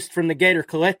post from the Gator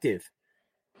Collective.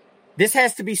 This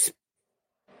has to be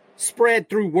spread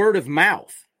through word of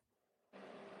mouth.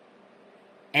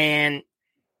 And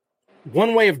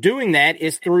one way of doing that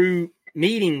is through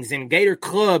meetings and Gator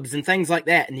clubs and things like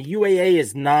that. And the UAA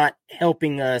is not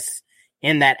helping us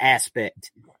in that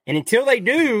aspect. And until they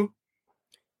do,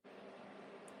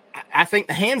 I think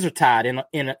the hands are tied in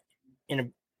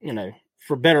a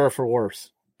for better or for worse.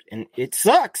 And it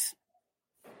sucks.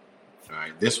 All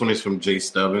right. This one is from Jay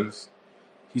Stubbins.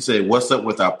 He said, "What's up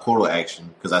with our portal action?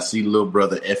 Because I see little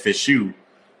brother FSU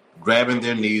grabbing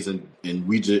their knees, and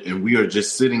we are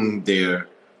just sitting there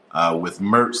with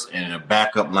Mertz and a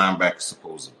backup linebacker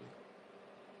supposedly."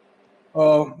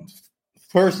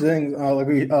 First thing, like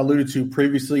we alluded to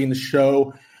previously in the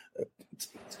show,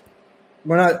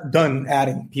 we're not done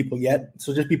adding people yet,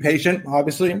 so just be patient,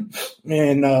 obviously.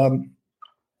 And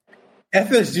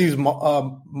FSU's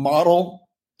model.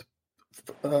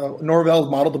 Norvell's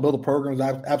model to build a program is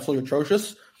absolutely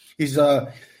atrocious. He's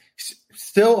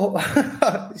still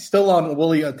on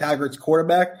Willie Taggart's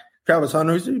quarterback, Travis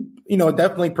Hunter, who's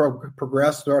definitely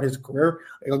progressed throughout his career.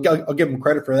 I'll give him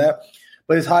credit for that.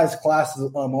 But his highest class is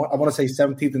I want to say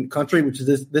 17th in the country, which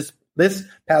is this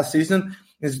past season,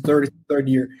 his third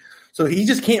year. So he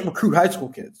just can't recruit high school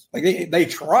kids. Like they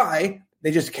try,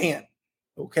 they just can't.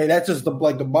 Okay, that's just the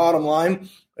bottom line.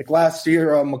 Like last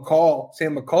year, Sam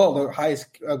McCall, the highest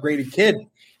graded kid,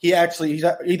 he's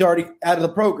already out of the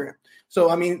program. So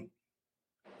I mean,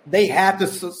 they have to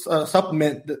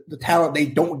supplement the talent they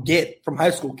don't get from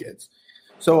high school kids.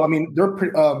 So I mean, they're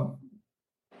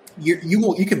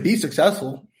you can be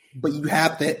successful, but you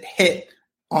have to hit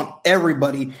on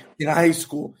everybody in high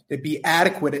school to be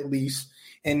adequate at least.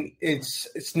 And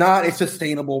it's not a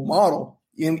sustainable model.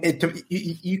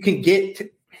 You can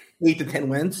get 8 to 10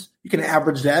 wins. You can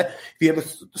average that if you have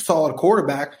a solid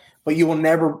quarterback, but you will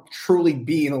never truly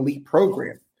be an elite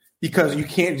program because you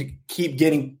can't keep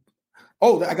getting,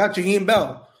 I got Jaheim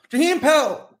Bell. Jaheim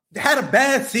Bell had a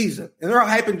bad season, and they're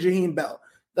hyping Jaheim Bell.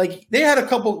 Like, they had a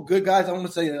couple good guys. I want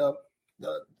to say the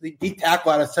deep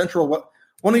tackle out of Central,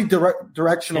 one of the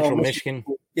directional. Central Michigan.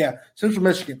 Yeah, Central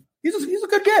Michigan. He's a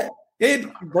good get. They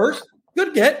had Burst,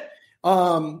 good get.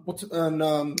 Johnson.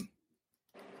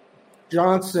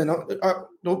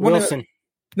 Wilson.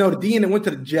 The Dean that went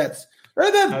to the Jets.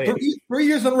 They're there 3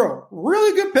 years in a row.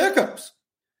 Really good pickups.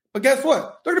 But guess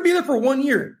what? They're going to be there for 1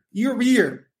 year over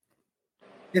year.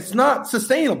 It's not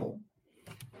sustainable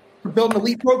for building an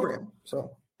elite program.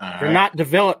 So they're not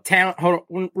developed talent. Hold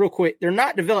on real quick. They're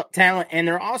not developed talent, and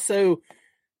they're also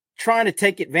trying to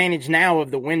take advantage now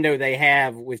of the window they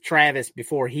have with Travis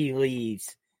before he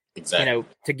leaves. Exactly.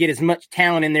 To get as much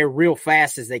talent in there real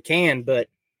fast as they can, but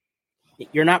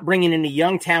you're not bringing any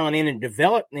young talent in and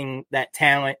developing that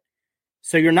talent.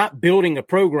 So you're not building a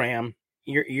program.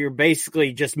 You're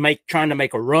basically just trying to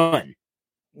make a run.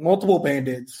 Multiple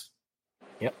Band-Aids.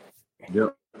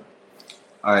 Yep.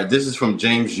 All right. This is from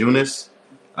James Eunice.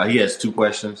 He has 2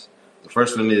 questions. The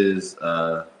first one is,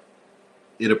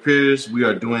 it appears we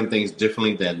are doing things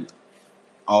differently than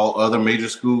all other major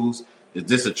schools. Is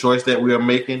this a choice that we are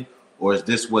making, or is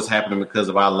this what's happening because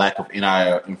of our lack of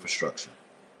NIL infrastructure?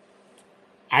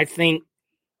 I think,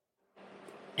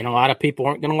 and a lot of people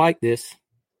aren't going to like this,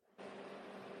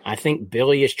 I think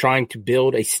Billy is trying to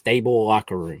build a stable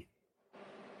locker room.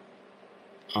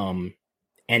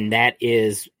 And that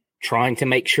is trying to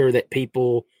make sure that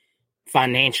people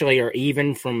financially are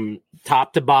even from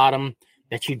top to bottom,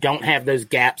 that you don't have those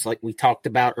gaps like we talked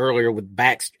about earlier with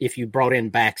Baxter, if you brought in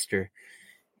Baxter.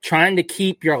 Trying to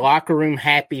keep your locker room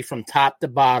happy from top to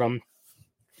bottom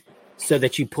so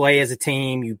that you play as a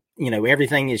team.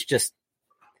 Everything is just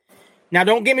 – now,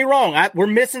 don't get me wrong. We're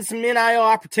missing some NIL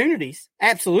opportunities,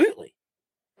 absolutely.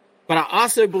 But I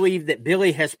also believe that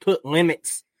Billy has put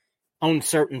limits on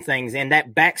certain things, and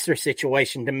that Baxter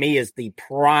situation to me is the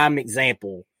prime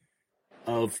example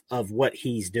of what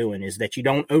he's doing, is that you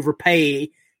don't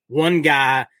overpay one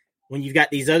guy when you've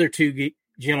got these other 2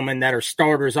 gentlemen that are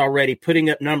starters already putting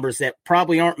up numbers that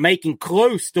probably aren't making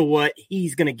close to what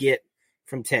he's going to get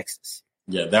from Texas.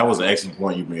 Yeah, that was an excellent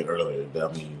point you made earlier. I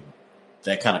mean,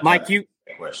 that kind of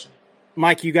question.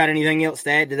 Mike, you got anything else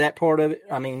to add to that part of it?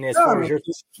 I mean, as far as your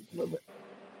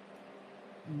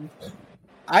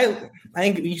I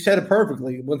think you said it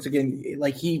perfectly. Once again,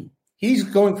 like he's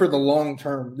going for the long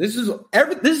term. This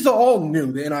is all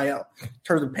new, the NIL, in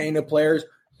terms of paying the players,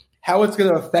 how it's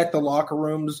going to affect the locker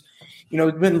rooms.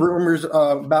 There's been rumors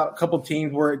about a couple of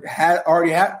teams where it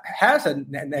has had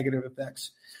negative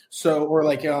effects. So, or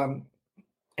like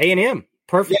A&M,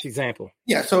 perfect example.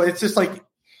 Yeah, so it's just like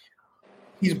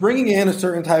he's bringing in a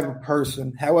certain type of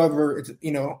person. However, it's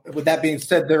with that being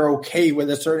said, they're okay with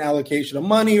a certain allocation of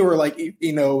money, or like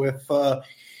if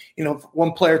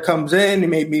one player comes in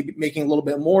and maybe making a little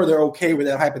bit more, they're okay with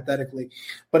that hypothetically.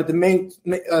 But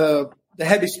the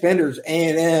heavy spenders,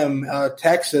 A&M,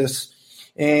 Texas,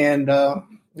 and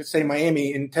let's say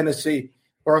Miami and Tennessee,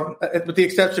 or with the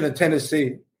exception of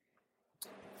Tennessee,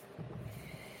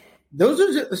 those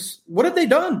are just, what have they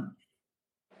done?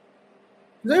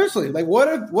 Seriously, like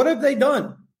what have they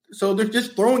done? So they're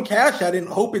just throwing cash at it and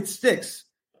hope it sticks.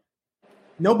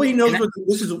 Nobody knows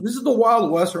this is the Wild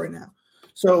West right now.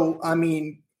 So I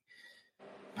mean,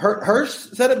 Hirsch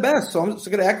said it best. So I'm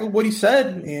just going to echo what he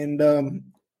said, and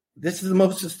this is the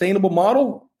most sustainable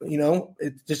model.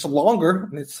 It's just longer,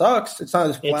 and it sucks. It's not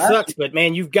as flat. It sucks, but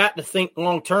man, you've got to think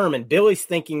long term. And Billy's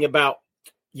thinking about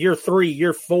year 3,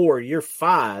 year 4, year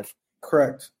 5.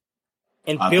 Correct.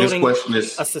 And building a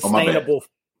sustainable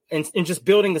and just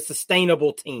building a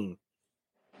sustainable team.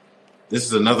 This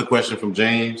is another question from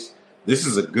James. This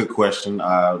is a good question.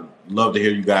 I'd love to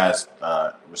hear you guys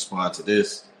respond to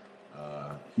this.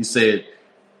 He said,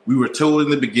 we were told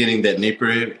in the beginning that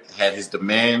Napier had his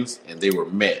demands and they were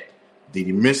met. Did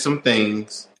he miss some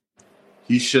things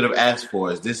he should have asked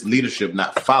for? Is this leadership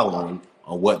not following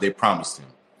on what they promised him?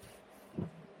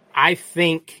 I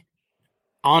think,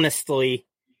 honestly,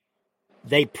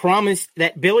 they promised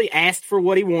that Billy asked for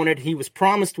what he wanted. He was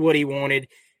promised what he wanted,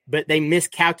 but they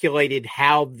miscalculated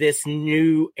how this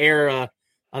new era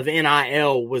of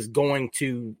NIL was going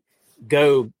to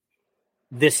go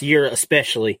this year,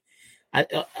 especially.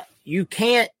 You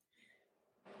can't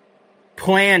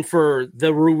plan for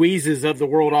the Ruizes of the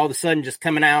world all of a sudden just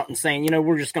coming out and saying,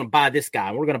 we're just going to buy this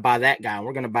guy. We're going to buy that guy.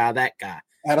 We're going to buy that guy.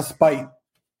 Out of spite.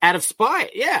 Out of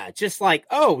spite, yeah. Just like,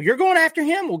 oh, you're going after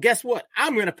him? Well, guess what?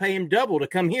 I'm going to pay him double to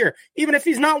come here, even if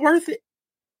he's not worth it.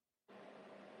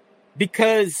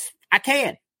 Because I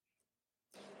can.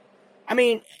 I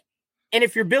mean, and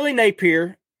if you're Billy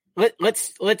Napier,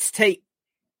 let's take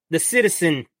the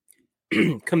Citizen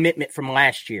commitment from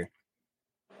last year.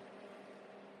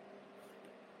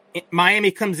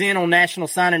 Miami comes in on National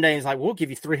Signing Day and is like, we'll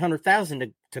give you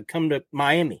 $300,000 to come to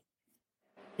Miami.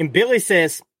 And Billy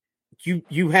says,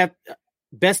 You have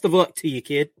best of luck to you,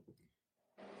 kid.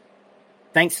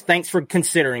 Thanks for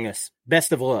considering us.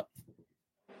 Best of luck.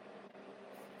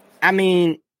 I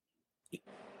mean,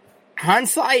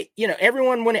 hindsight,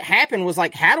 everyone when it happened was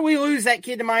like, how do we lose that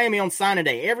kid to Miami on signing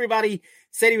day? Everybody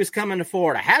said he was coming to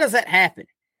Florida. How does that happen?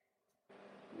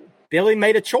 Billy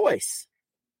made a choice.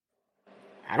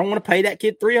 I don't want to pay that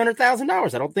kid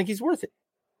 $300,000. I don't think he's worth it.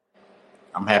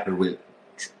 I'm happy with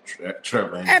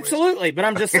Trevor. Anyways. Absolutely, but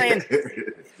I'm just saying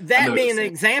that being an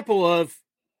example of,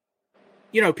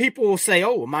 people will say,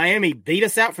 "Oh, Miami beat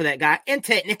us out for that guy," and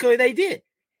technically they did.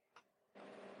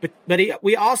 But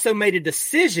we also made a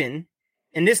decision,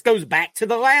 and this goes back to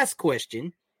the last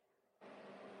question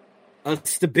of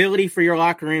stability for your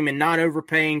locker room and not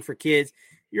overpaying for kids.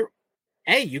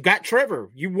 You got Trevor.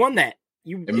 You won that.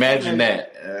 Imagine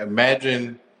that.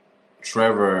 Imagine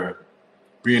Trevor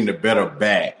being the better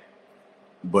back.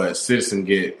 But Citizen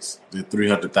gets the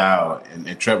 $300,000,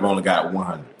 and Trevor only got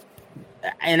 $100,000.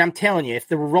 And I'm telling you, if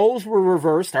the roles were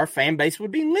reversed, our fan base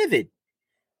would be livid.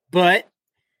 But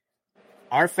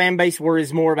our fan base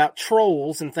worries more about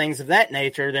trolls and things of that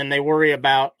nature than they worry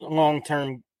about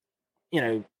long-term,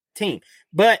 team.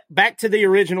 But back to the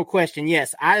original question,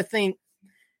 yes, I think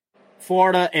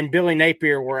Florida and Billy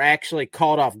Napier were actually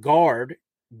caught off guard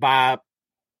by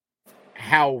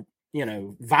how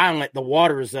violent the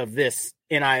waters of this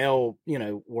NIL,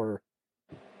 were.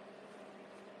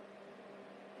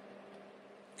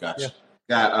 Gotcha. Yeah.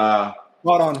 Got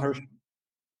Spot on, Hersh.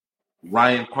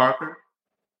 Ryan Parker.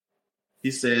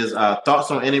 He says,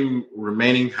 thoughts on any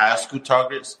remaining high school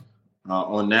targets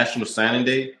on National Signing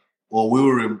Day, or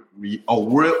will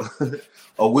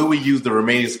we use the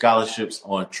remaining scholarships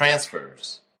on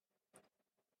transfers?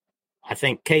 I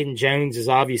think Caden Jones is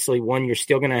obviously one you're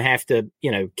still going to have to,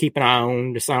 keep an eye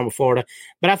on to sign with Florida.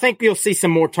 But I think you'll see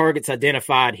some more targets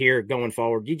identified here going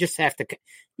forward. You just have to,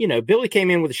 Billy came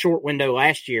in with a short window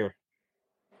last year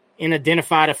and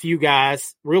identified a few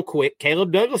guys real quick,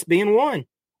 Caleb Douglas being one,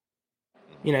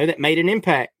 that made an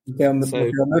impact.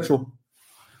 Mitchell.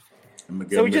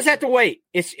 So we just have to wait.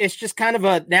 It's just kind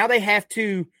of now they have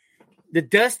to, the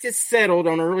dust is settled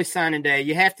on early signing day.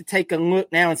 You have to take a look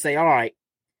now and say, all right,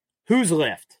 who's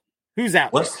left? Who's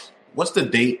out? What's the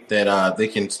date that they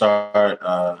can start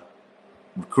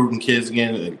recruiting kids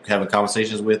again and having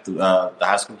conversations with the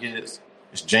high school kids?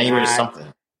 It's January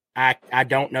something. I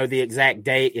don't know the exact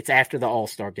date. It's after the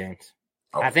All-Star games.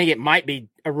 Okay. I think it might be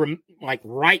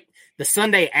right the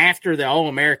Sunday after the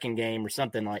All-American game or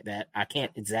something like that. I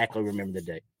can't exactly remember the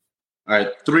date. All right,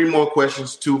 3 more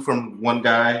questions, 2 from one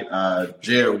guy,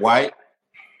 Jared White.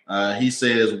 He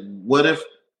says, what if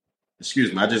 –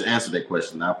 excuse me, I just answered that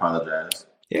question. I apologize.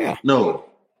 Yeah. No.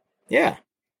 Yeah.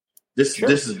 This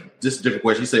is a different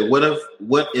question. He said, what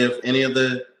if any of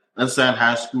the unsigned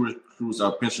high school recruits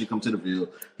eventually come to the field?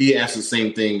 He asked the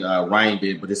same thing Ryan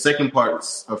did, but the second part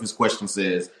of his question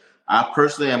says, I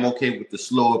personally am okay with the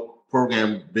slower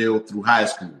program build through high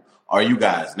school. Are you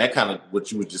guys? And that kind of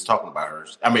what you were just talking about,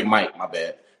 Hersh. I mean, Mike, my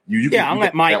bad. I'll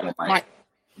let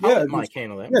Mike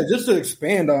handle that. Yeah, just to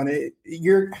expand on it,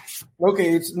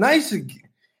 it's nice.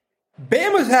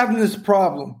 Bama's having this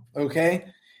problem, okay?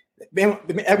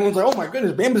 Everyone's like, oh my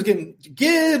goodness, Bama's getting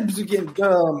Gibbs, getting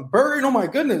Burton, oh my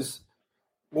goodness.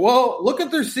 Well, look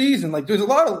at their season. Like, there's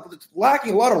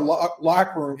lacking a lot of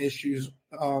locker room issues.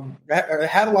 Lacking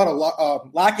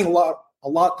a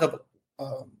lot of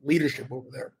leadership over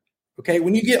there. Okay,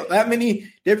 when you get that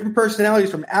many different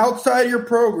personalities from outside of your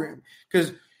program,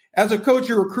 because as a coach,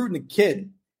 you're recruiting a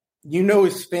kid. You know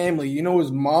his family, you know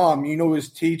his mom, you know his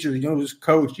teacher, you know his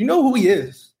coach, you know who he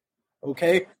is.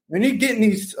 Okay, when you're getting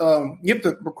these, you have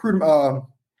to recruit him,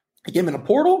 get him in a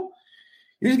portal.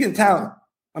 You're just getting talent.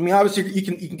 I mean, obviously you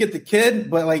can get the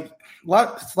kid, but like a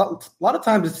lot of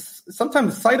times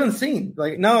sometimes it's sight unseen.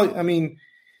 Like, no, I mean,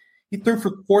 he threw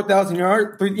for 4,000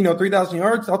 yards, 3,000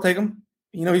 yards. I'll take him.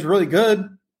 He's really good.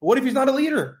 But what if he's not a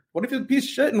leader? What if he's a piece of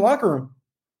shit in the locker room?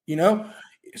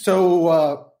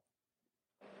 So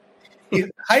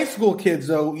high school kids,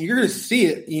 though, you're going to see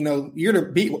it. You're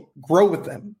going to grow with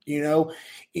them. And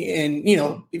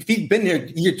if he'd been there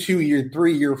year 2, year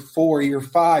 3, year 4, year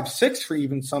 5, 6 for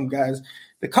even some guys,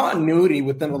 the continuity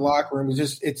within the locker room is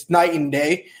just, it's night and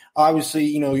day. Obviously,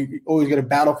 you know, you always got to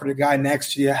battle for the guy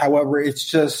next to you. However, it's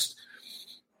just,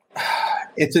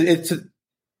 it's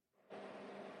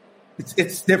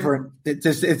different.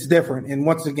 It's different. And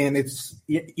once again,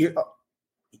 you're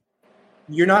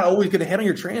not always going to hit on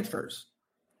your transfers.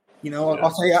 You know,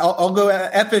 I'll say I'll go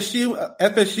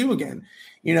FSU again.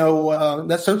 You know,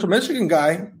 that Central Michigan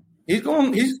guy, he's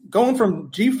going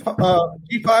from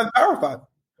G5 Power 5.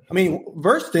 I mean,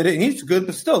 Verse did it, and he's good,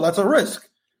 but still, that's a risk.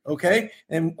 Okay,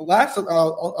 and last,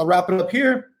 I'll wrap it up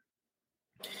here.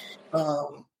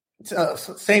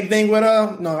 Same thing with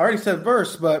I already said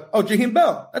Verse, but Jaheim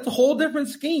Bell. That's a whole different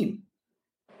scheme.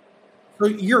 So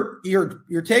you're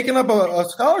taking up a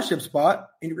scholarship spot,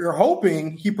 and you're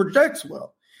hoping he projects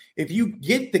well. If you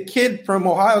get the kid from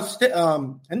Ohio State,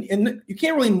 and you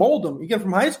can't really mold him. You get him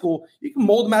from high school, you can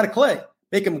mold him out of clay,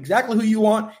 make him exactly who you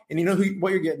want, and you know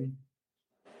what you're getting.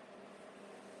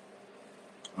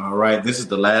 All right, this is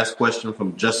the last question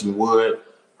from Justin Wood.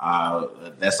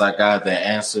 That's our guy that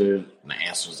asks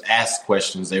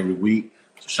questions every week.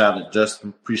 So shout out to Justin,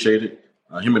 appreciate it.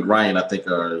 Him and Ryan, I think,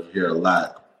 are here a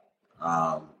lot.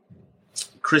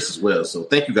 Chris as well. So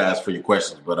thank you guys for your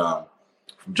questions. But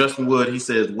from Justin Wood, he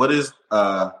says, what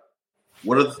are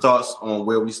the thoughts on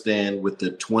where we stand with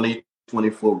the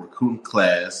 2024 recruiting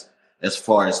class as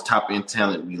far as top end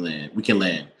talent we can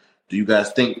land? Do you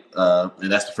guys think, and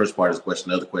that's the first part of his question.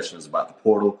 The other question is about the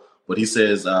portal. But he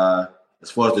says, as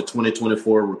far as the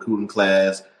 2024 recruiting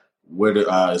class,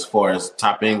 as far as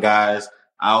top end guys,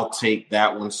 I'll take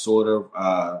that one sort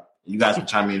of. You guys can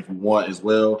chime in if you want as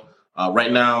well.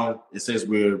 Right now, it says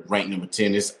we're ranked number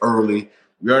 10. It's early.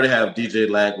 We already have DJ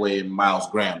Lagway and Miles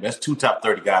Graham. That's two top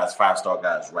 30 guys, 5-star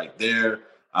guys right there.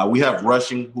 We have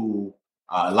Rushing,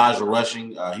 Elijah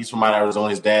Rushing. He's from Mount Arizona.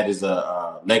 His dad is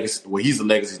a legacy. Well, he's a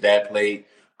legacy. His dad played.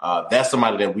 That's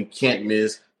somebody that we can't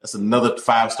miss. That's another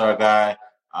 5-star guy.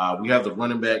 We have the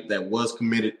running back that was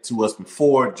committed to us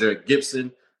before, Jared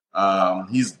Gibson.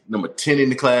 He's number 10 in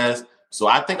the class. So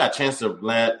I think our chances are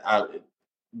glad.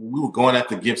 We were going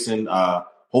after Gibson.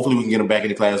 Hopefully we can get him back in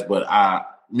the class. But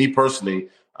me personally,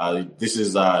 this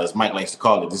is, as Mike likes to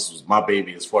call it, this was my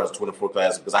baby as far as the 24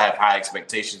 class because I have high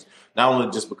expectations. Not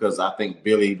only just because I think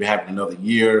Billy be having another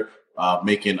year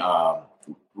making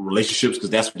relationships, because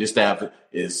that's what this staff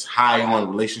is high on,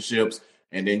 relationships.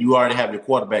 And then you already have your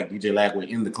quarterback, DJ Lagway,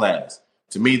 in the class.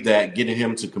 To me, that getting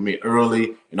him to commit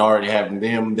early and already having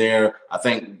them there, I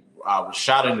think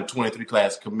Rashad in the 23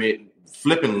 class commit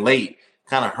flipping late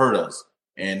kind of hurt us.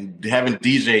 And having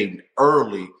DJ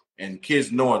early and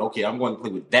kids knowing, okay, I'm going to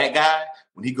play with that guy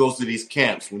when he goes to these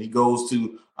camps, when he goes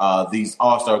to these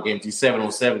all-star games, these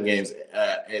 7-on-7 games,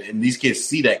 and these kids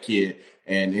see that kid,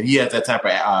 and he has that type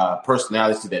of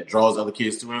personality that draws other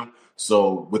kids to him.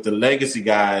 So with the legacy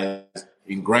guys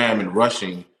in Graham and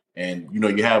Rushing, and, you know,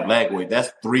 you have Lagway,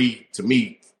 that's 3, to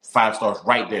me, 5 stars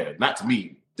right there. Not to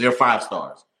me, they're 5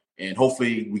 stars. And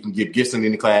hopefully we can get Gibson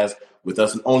in the class with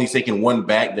us only taking one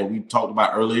back that we talked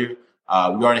about earlier. We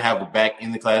already have a back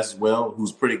in the class as well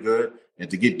who's pretty good. And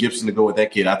to get Gibson to go with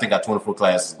that kid, I think our 24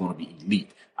 class is going to be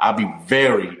elite. I'll be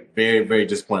very, very, very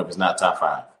disappointed if it's not top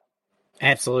 5.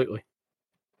 Absolutely.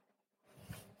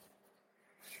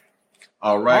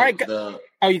 All right.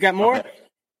 You got more? Okay.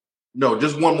 No,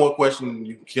 just one more question.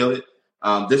 You can kill it.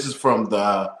 This is from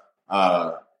the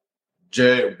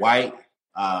Jared White.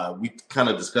 We kind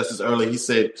of discussed this earlier. He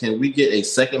said, can we get a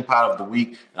second pot of the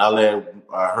week? And I'll let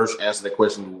Hirsch answer that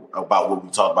question about what we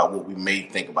talked about, what we may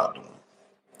think about doing.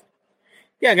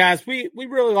 Yeah, guys, we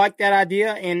really like that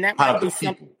idea, and that might be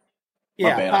something.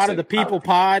 Yeah, Pot of the People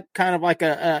pod, kind of like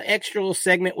a extra little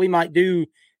segment we might do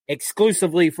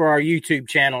exclusively for our YouTube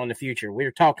channel in the future. We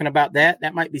were talking about that.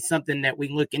 That might be something that we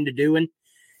look into doing,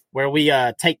 where we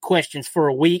take questions for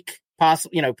a week,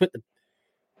 possibly, you know, put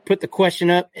the question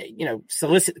up, you know,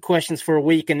 solicit the questions for a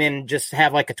week, and then just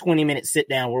have like a 20-minute sit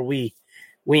down where we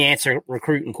answer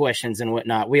recruiting questions and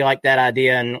whatnot. We like that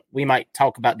idea, and we might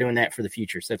talk about doing that for the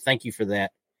future. So thank you for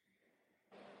that.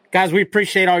 Guys, we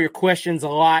appreciate all your questions a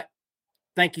lot.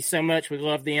 Thank you so much. We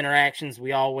love the interactions.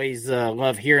 We always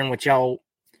love hearing what y'all.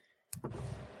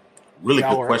 Really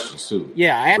good questions, too.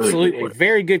 Yeah, absolutely. Really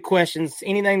very good questions.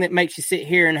 Anything that makes you sit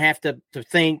here and have to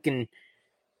think and,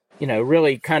 you know,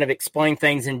 really kind of explain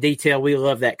things in detail. We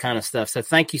love that kind of stuff. So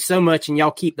thank you so much, and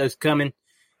y'all keep those coming,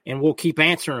 and we'll keep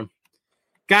answering them.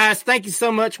 Guys, thank you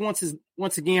so much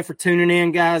once again for tuning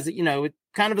in, guys. You know, it's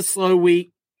kind of a slow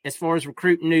week as far as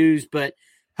recruiting news, but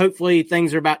hopefully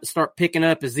things are about to start picking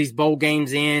up as these bowl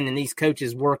games in and these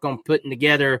coaches work on putting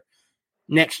together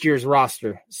next year's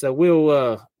roster. So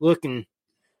we'll look and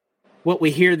what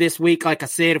we hear this week. Like I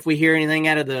said, if we hear anything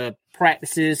out of the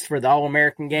practices for the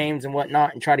All-American games and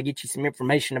whatnot, and try to get you some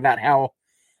information about how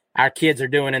our kids are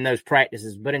doing in those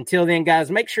practices. But until then, guys,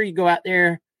 make sure you go out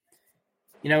there,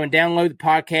 and download the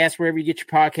podcast wherever you get your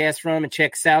podcast from, and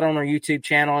check us out on our YouTube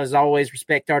channel. As always,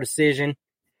 respect our decision.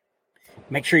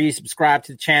 Make sure you subscribe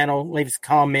to the channel, leave us a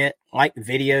comment, like the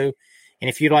video. And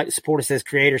if you'd like to support us as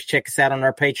creators, check us out on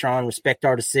our Patreon, respect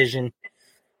our decision.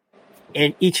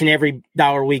 And each and every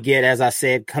dollar we get, as I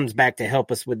said, comes back to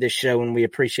help us with this show, and we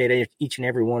appreciate each and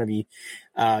every one of you.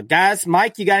 Guys,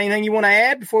 Mike, you got anything you want to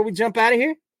add before we jump out of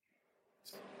here?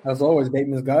 As always,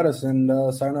 Bateman's got us,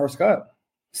 and sayonara Scott.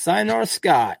 Sayonara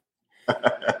Scott.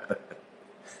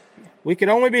 We could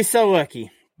only be so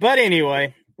lucky. But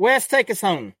anyway, Wes, take us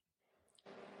home.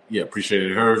 Yeah, appreciate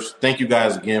it, Hirsch. Thank you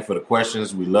guys again for the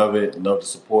questions. We love it. Love the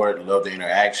support. Love the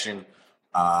interaction.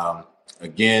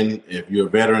 Again, if you're a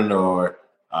veteran or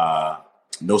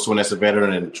know someone that's a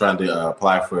veteran and trying to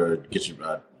apply for get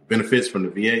your benefits from the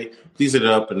VA, please hit it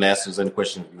up and ask us any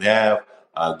questions you have.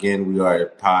 Again, we are a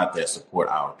pod that support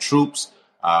our troops.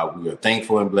 We are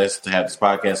thankful and blessed to have this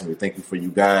podcast, and we thank you for you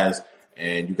guys.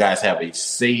 And you guys have a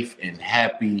safe and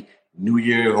happy New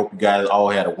Year. Hope you guys all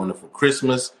had a wonderful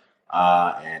Christmas.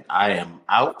 And I am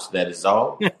out. That is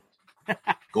all.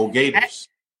 Go Gators.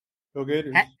 Go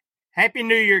Gators. Happy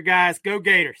New Year, guys. Go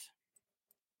Gators.